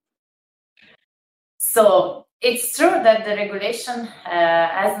 So it's true that the regulation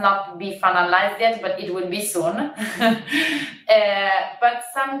has not been finalized yet, but it will be soon. But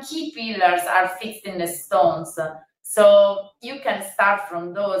some key pillars are fixed in the stones. So you can start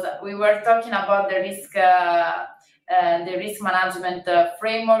from those. We were talking about the risk management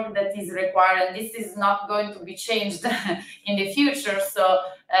framework that is required, and this is not going to be changed in the future. So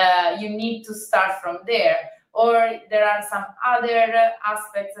you need to start from there. Or there are some other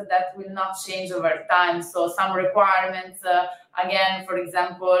aspects that will not change over time. So some requirements, again, for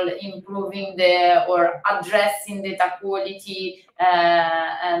example, improving or addressing data quality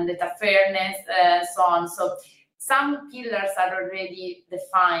and data fairness, so on. So some pillars are already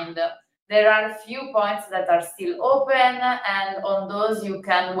defined. There are a few points that are still open, and on those you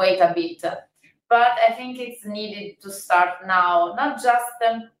can wait a bit. But I think it's needed to start now, not just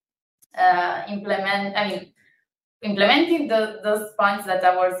implementing those points that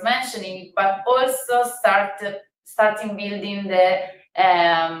I was mentioning, but also starting building the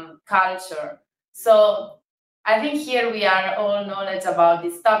culture. So I think here we are all knowledge about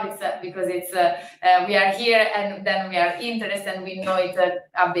these topics because it's we are here and then we are interested and we know it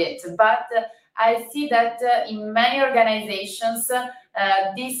a bit. But I see that in many organizations,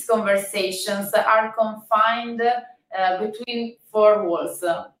 these conversations are confined between four walls,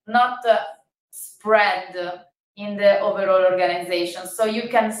 not spread in the overall organization. So you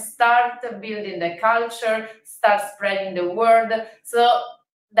can start building the culture, start spreading the word, so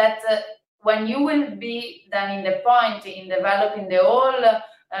that when you will be then in the point in developing the whole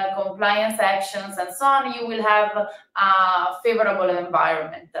compliance actions and so on, you will have a favorable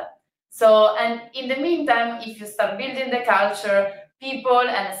environment. So, and in the meantime, if you start building the culture, people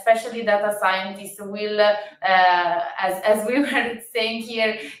and especially data scientists will, as we were saying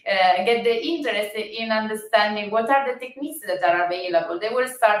here, get the interest in understanding what are the techniques that are available. They will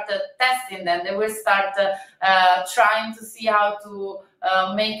start testing them. They will start trying to see how to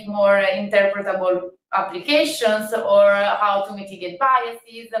make more interpretable applications, or how to mitigate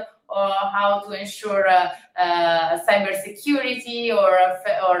biases, or how to ensure cybersecurity or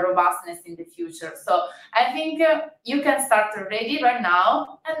robustness in the future. So I think you can start already right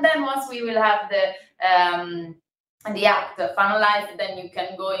now, and then once we will have the act finalized, then you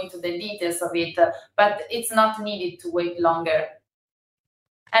can go into the details of it. But it's not needed to wait longer.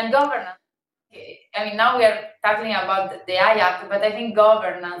 And governance. I mean, now we are talking about the AI Act, but I think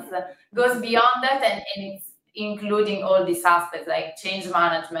governance goes beyond that, and it's including all these aspects like change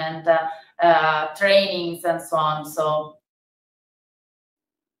management, trainings, and so on. So,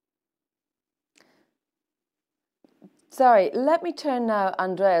 sorry, let me turn now,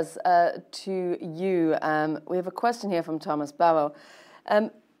 Andreas, to you. We have a question here from Thomas Barrow,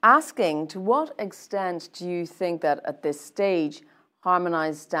 asking, to what extent do you think that at this stage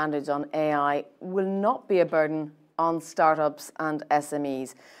harmonized standards on AI will not be a burden on startups and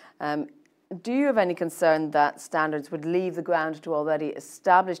SMEs? do you have any concern that standards would leave the ground to already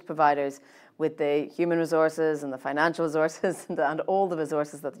established providers with the human resources and the financial resources and all the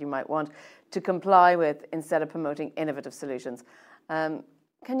resources that you might want to comply with instead of promoting innovative solutions?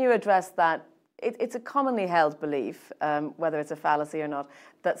 Can you address that? It's a commonly held belief, whether it's a fallacy or not,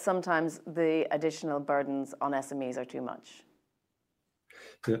 that sometimes the additional burdens on SMEs are too much.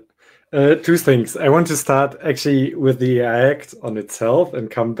 Yeah. Two things. I want to start actually with the AI Act on itself and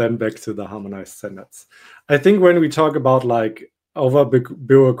come then back to the harmonized standards. I think when we talk about like over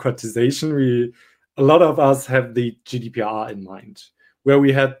bureaucratization, a lot of us have the GDPR in mind, where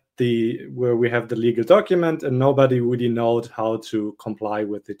we have the legal document and nobody really knows how to comply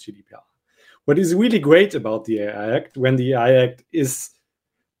with the GDPR. What is really great about the AI Act, when the AI Act is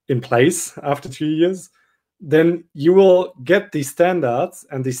in place after 2 years, then you will get these standards,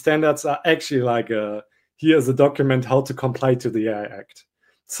 and these standards are actually like here's a document how to comply to the AI Act.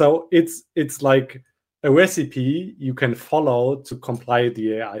 So it's like a recipe you can follow to comply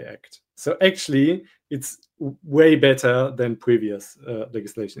the AI Act. So actually, it's way better than previous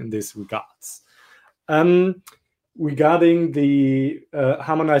legislation in this regards. Regarding the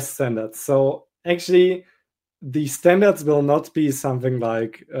harmonized standards, so actually, the standards will not be something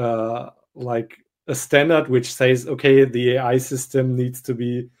like a standard which says, okay, the AI system needs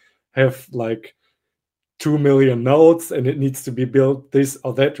to have like 2 million nodes and it needs to be built this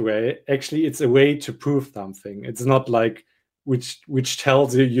or that way. Actually, it's a way to prove something. It's not like which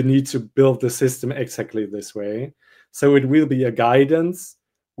tells you need to build the system exactly this way. So it will be a guidance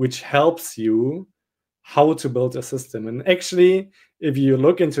which helps you how to build a system. And actually, if you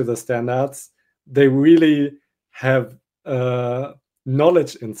look into the standards, they really have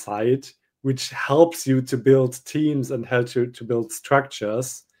knowledge inside which helps you to build teams and helps you to build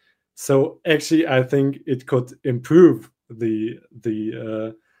structures. So actually, I think it could improve the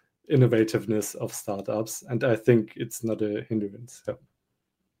innovativeness of startups, and I think it's not a hindrance. So.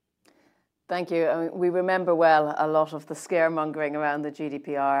 Thank you. I mean, we remember well a lot of the scaremongering around the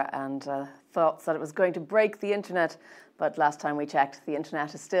GDPR and thoughts that it was going to break the internet, but last time we checked, the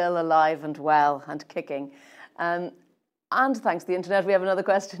internet is still alive and well and kicking. And thanks to the internet, we have another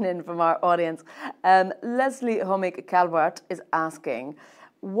question in from our audience. Leslie Homik-Calvert is asking,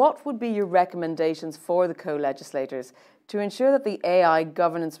 what would be your recommendations for the co-legislators to ensure that the AI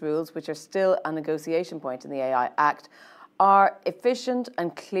governance rules, which are still a negotiation point in the AI Act, are efficient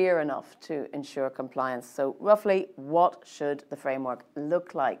and clear enough to ensure compliance? So roughly, what should the framework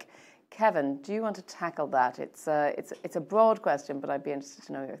look like? Kevin, do you want to tackle that? It's a broad question, but I'd be interested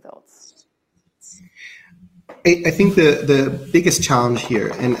to know your thoughts. I think the biggest challenge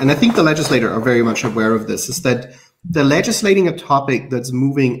here, and I think the legislators are very much aware of this, is that they're legislating a topic that's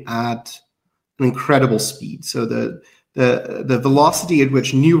moving at an incredible speed. So the velocity at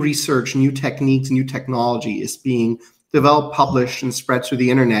which new research, new techniques, new technology is being developed, published, and spread through the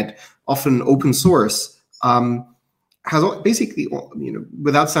internet, often open source, has basically,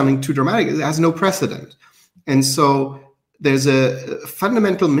 without sounding too dramatic, it has no precedent. And so there's a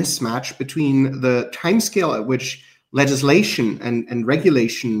fundamental mismatch between the timescale at which legislation and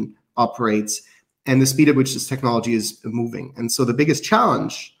regulation operates and the speed at which this technology is moving. And so the biggest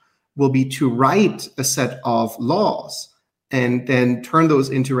challenge will be to write a set of laws and then turn those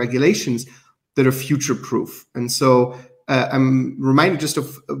into regulations that are future-proof. And so I'm reminded just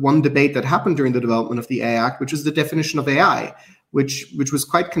of one debate that happened during the development of the AI Act, which is the definition of AI, which was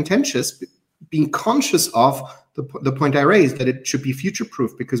quite contentious, being conscious of the point I raised, that it should be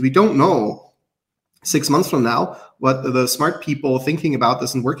future-proof, because we don't know 6 months from now what the smart people thinking about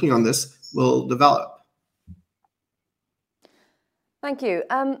this and working on this will develop. Thank you.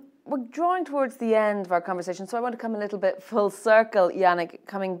 We're drawing towards the end of our conversation, so I want to come a little bit full circle. Yannick,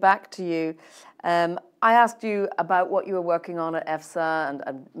 coming back to you. I asked you about what you were working on at EFSA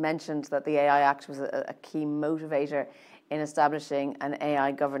and mentioned that the AI Act was a key motivator in establishing an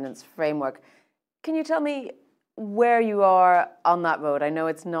AI governance framework. Can you tell me where you are on that road? I know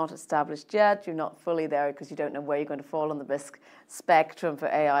it's not established yet. You're not fully there because you don't know where you're going to fall on the risk spectrum for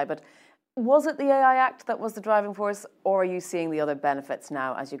AI. But was it the AI Act that was the driving force, or are you seeing the other benefits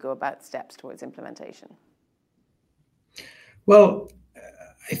now as you go about steps towards implementation? Well,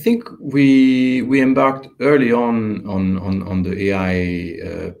 I think we embarked early on the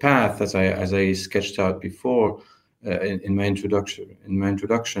AI path, as I sketched out before in my introduction.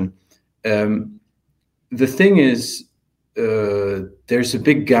 The thing is, there's a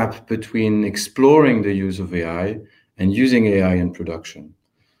big gap between exploring the use of AI and using AI in production,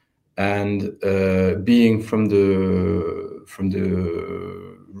 and being from the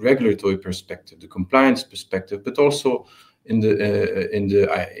regulatory perspective, the compliance perspective, but also in the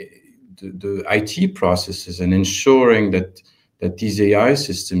the IT processes and ensuring that these AI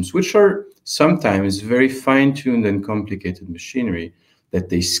systems, which are sometimes very fine-tuned and complicated machinery, that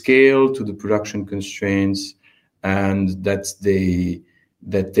they scale to the production constraints and that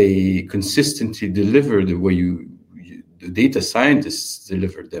they consistently deliver the way the data scientists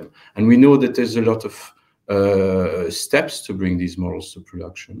deliver them. And we know that there's a lot of steps to bring these models to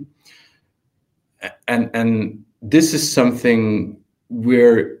production. And this is something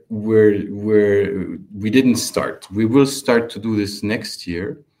where we didn't start. We will start to do this next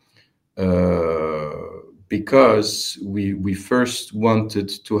year because we first wanted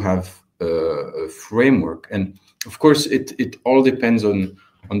to have a framework. And of course, it all depends on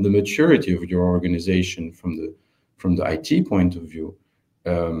the maturity of your organization from the IT point of view,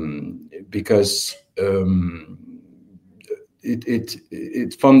 because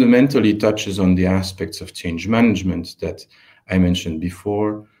it fundamentally touches on the aspects of change management that I mentioned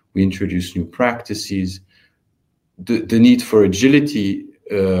before. We introduce new practices. The need for agility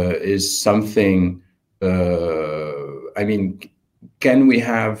is something. I mean, can we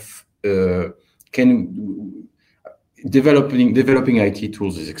have developing IT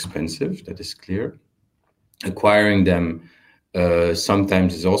tools is expensive. That is clear. Acquiring them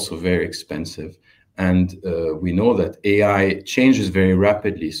sometimes is also very expensive. And we know that AI changes very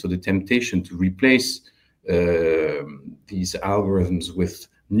rapidly. So the temptation to replace these algorithms with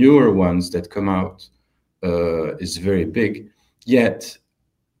newer ones that come out is very big. Yet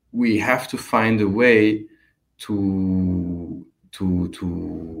we have to find a way to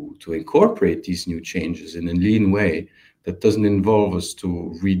incorporate these new changes in a lean way that doesn't involve us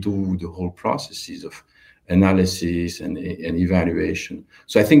to redo the whole processes of analysis and evaluation.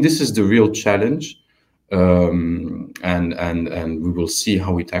 So I think this is the real challenge, and we will see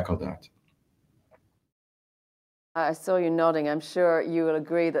how we tackle that. I saw you nodding. I'm sure you will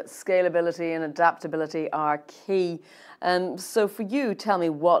agree that scalability and adaptability are key. So for you, tell me,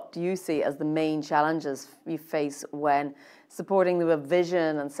 what do you see as the main challenges you face when supporting the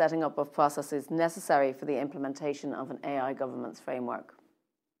revision and setting up of processes necessary for the implementation of an AI governance framework?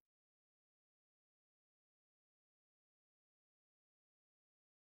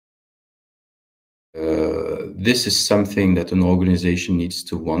 This is something that an organization needs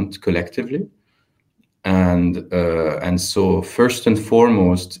to want collectively. And so first and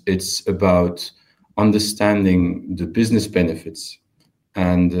foremost, it's about understanding the business benefits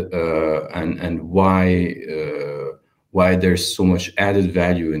and why there's so much added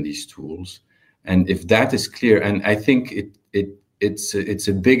value in these tools. And if that is clear, and I think it's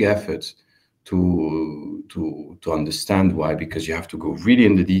a big effort to understand why, because you have to go really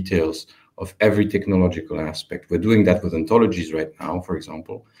in the details of every technological aspect. We're doing that with ontologies right now, for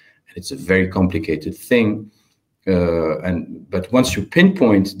example. It's a very complicated thing, but once you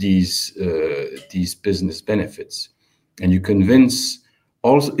pinpoint these business benefits and you convince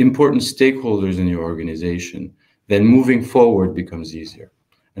all important stakeholders in your organization, then moving forward becomes easier.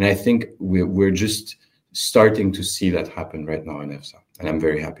 And I think we're just starting to see that happen right now in EFSA, and I'm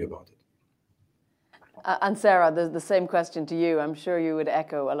very happy about it. And Sarah, the same question to you. I'm sure you would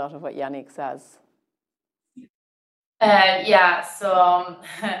echo a lot of what Yannick says. Yeah, so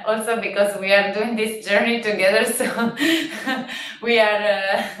also because we are doing this journey together, so we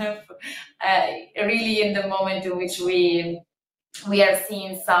are really in the moment in which we are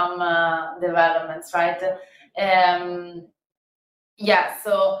seeing some developments, right? Yeah,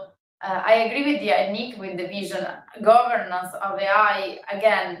 so I agree with Yannick with the vision. Governance of AI,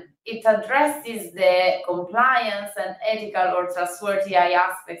 again, it addresses the compliance and ethical or trustworthy AI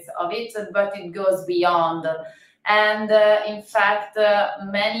aspects of it, but it goes beyond. And in fact,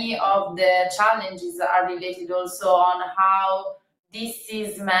 many of the challenges are related also on how this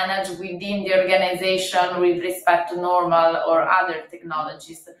is managed within the organization with respect to normal or other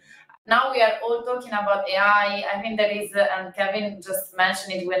technologies. Now we are all talking about AI. I think there is, and Kevin just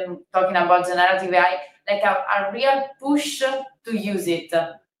mentioned it when talking about generative AI, like a real push to use it.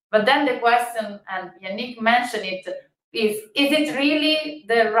 But then the question, and Yannick mentioned it, is it really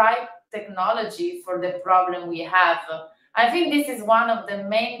the right technology for the problem we have? I think this is one of the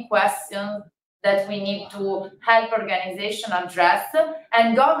main questions that we need to help organization address,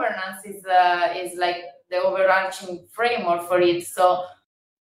 and governance is like the overarching framework for it. So,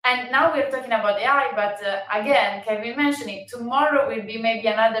 and now we're talking about AI, but again, Kevin mentioned it, tomorrow will be maybe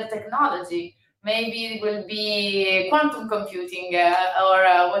another technology. Maybe it will be quantum computing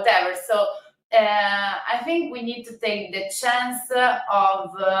or whatever. So I think we need to take the chance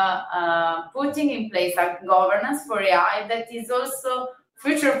of putting in place a governance for AI that is also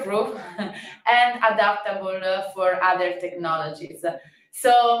future-proof and adaptable for other technologies.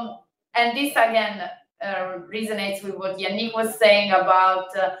 So And this again resonates with what Yannick was saying about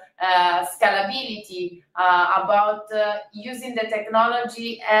scalability, about using the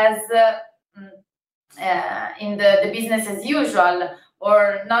technology as in the business as usual,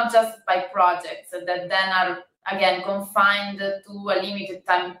 or not just by projects that then are again confined to a limited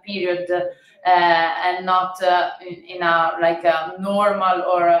time period and not in a like a normal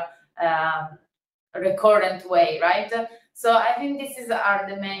or recurrent way, right? So I think these are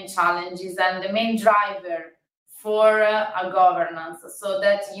the main challenges and the main driver for a governance, so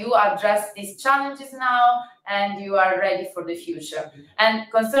that you address these challenges now and you are ready for the future. And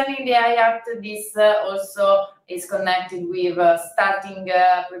concerning the AI Act, this also is connected with starting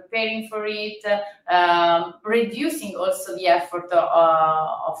preparing for it, reducing also the effort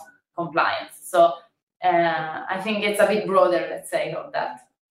of compliance. So I think it's a bit broader, let's say, of that.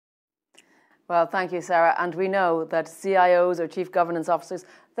 Well, thank you, Sarah. And we know that CIOs or chief governance officers,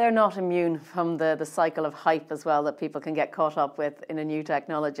 they're not immune from the cycle of hype as well that people can get caught up with in a new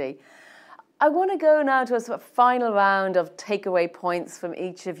technology. I want to go now to a sort of final round of takeaway points from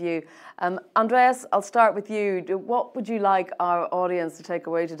each of you. Andreas, I'll start with you. What would you like our audience to take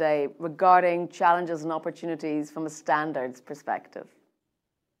away today regarding challenges and opportunities from a standards perspective?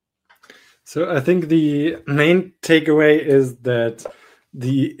 So I think the main takeaway is that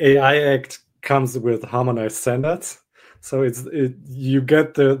the AI Act comes with harmonized standards. So you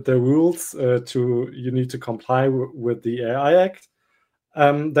get the rules you need to comply with the AI Act.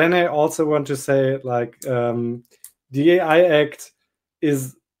 Then I also want to say, like, the AI Act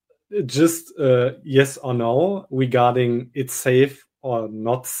is just yes or no regarding it's safe or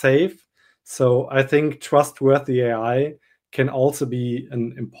not safe. So I think trustworthy AI can also be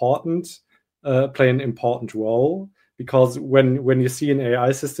play an important role, because when you see an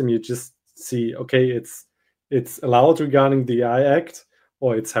AI system, you just see, okay, it's allowed regarding the AI Act,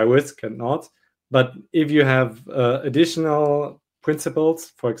 or it's high risk and not. But if you have additional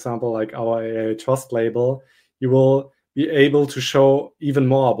principles, for example, like our AI trust label, you will be able to show even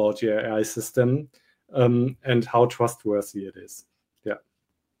more about your AI system and how trustworthy it is. Yeah.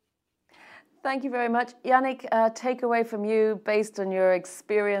 Thank you very much. Yannick, takeaway from you based on your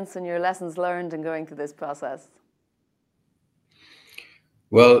experience and your lessons learned in going through this process.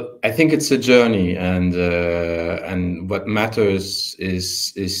 Well, I think it's a journey, and what matters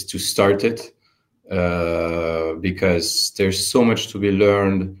is to start it, because there's so much to be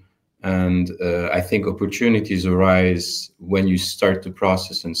learned, and I think opportunities arise when you start the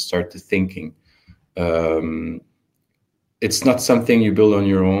process and start the thinking. It's not something you build on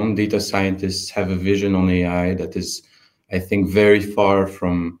your own. Data scientists have a vision on AI that is, I think, very far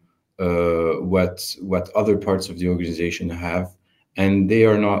from what other parts of the organization have. And they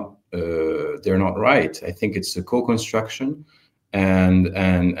are not they're not right. I think it's a co-construction, and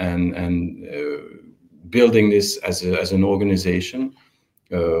building this as an organization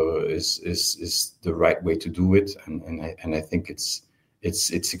is the right way to do it. And I think it's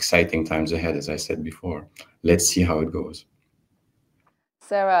exciting times ahead, as I said before. Let's see how it goes.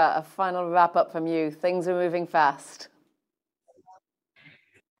 Sarah, a final wrap up from you. Things are moving fast.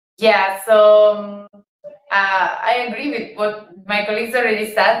 Yeah, so I agree with what my colleagues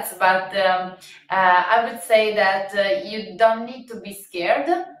already said, but I would say that you don't need to be scared.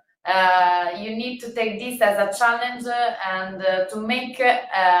 You need to take this as a challenge and to make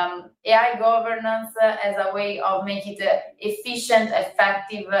AI governance as a way of making it efficient,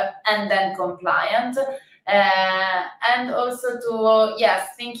 effective, and then compliant. And also to,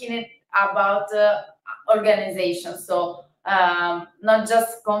 thinking it about organization. So not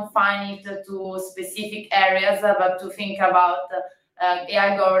just confine it to specific areas, but to think about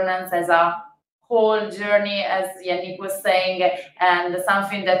AI governance as a whole journey, as Yannick was saying, and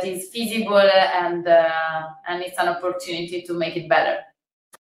something that is feasible, and it's an opportunity to make it better.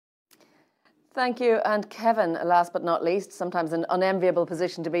 Thank you. And Kevin, last but not least, sometimes an unenviable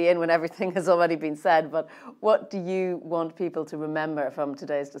position to be in when everything has already been said, but what do you want people to remember from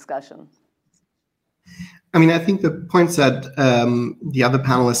today's discussion? I mean, I think the points that the other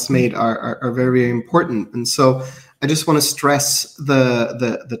panelists made are very, very important. And so I just want to stress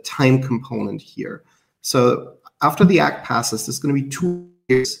the time component here. So after the Act passes, there's going to be 2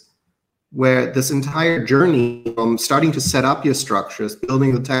 years where this entire journey from starting to set up your structures,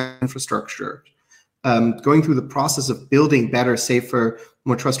 building the tech infrastructure, going through the process of building better, safer,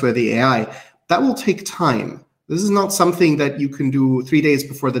 more trustworthy AI, that will take time. This is not something that you can do 3 days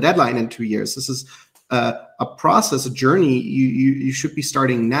before the deadline in 2 years. This is a process, a journey you should be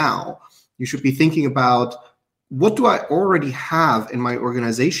starting now. You should be thinking about what do I already have in my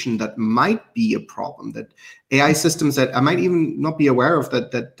organization that might be a problem, that AI systems that I might even not be aware of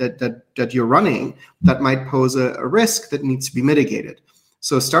that you're running, that might pose a risk that needs to be mitigated.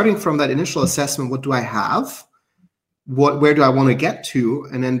 So starting from that initial assessment, what do I have? Where do I want to get to?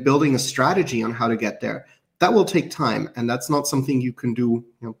 And then building a strategy on how to get there. That will take time, and that's not something you can do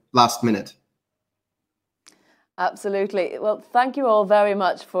last minute. Absolutely. Well, thank you all very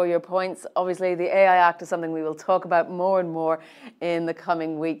much for your points. Obviously, the AI Act is something we will talk about more and more in the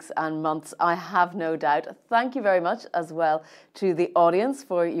coming weeks and months, I have no doubt. Thank you very much as well to the audience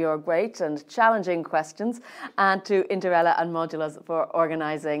for your great and challenging questions, and to Intellera and Modulos for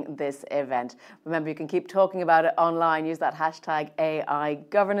organising this event. Remember, you can keep talking about it online. Use that hashtag AI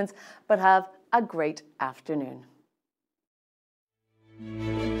governance, but have a great afternoon.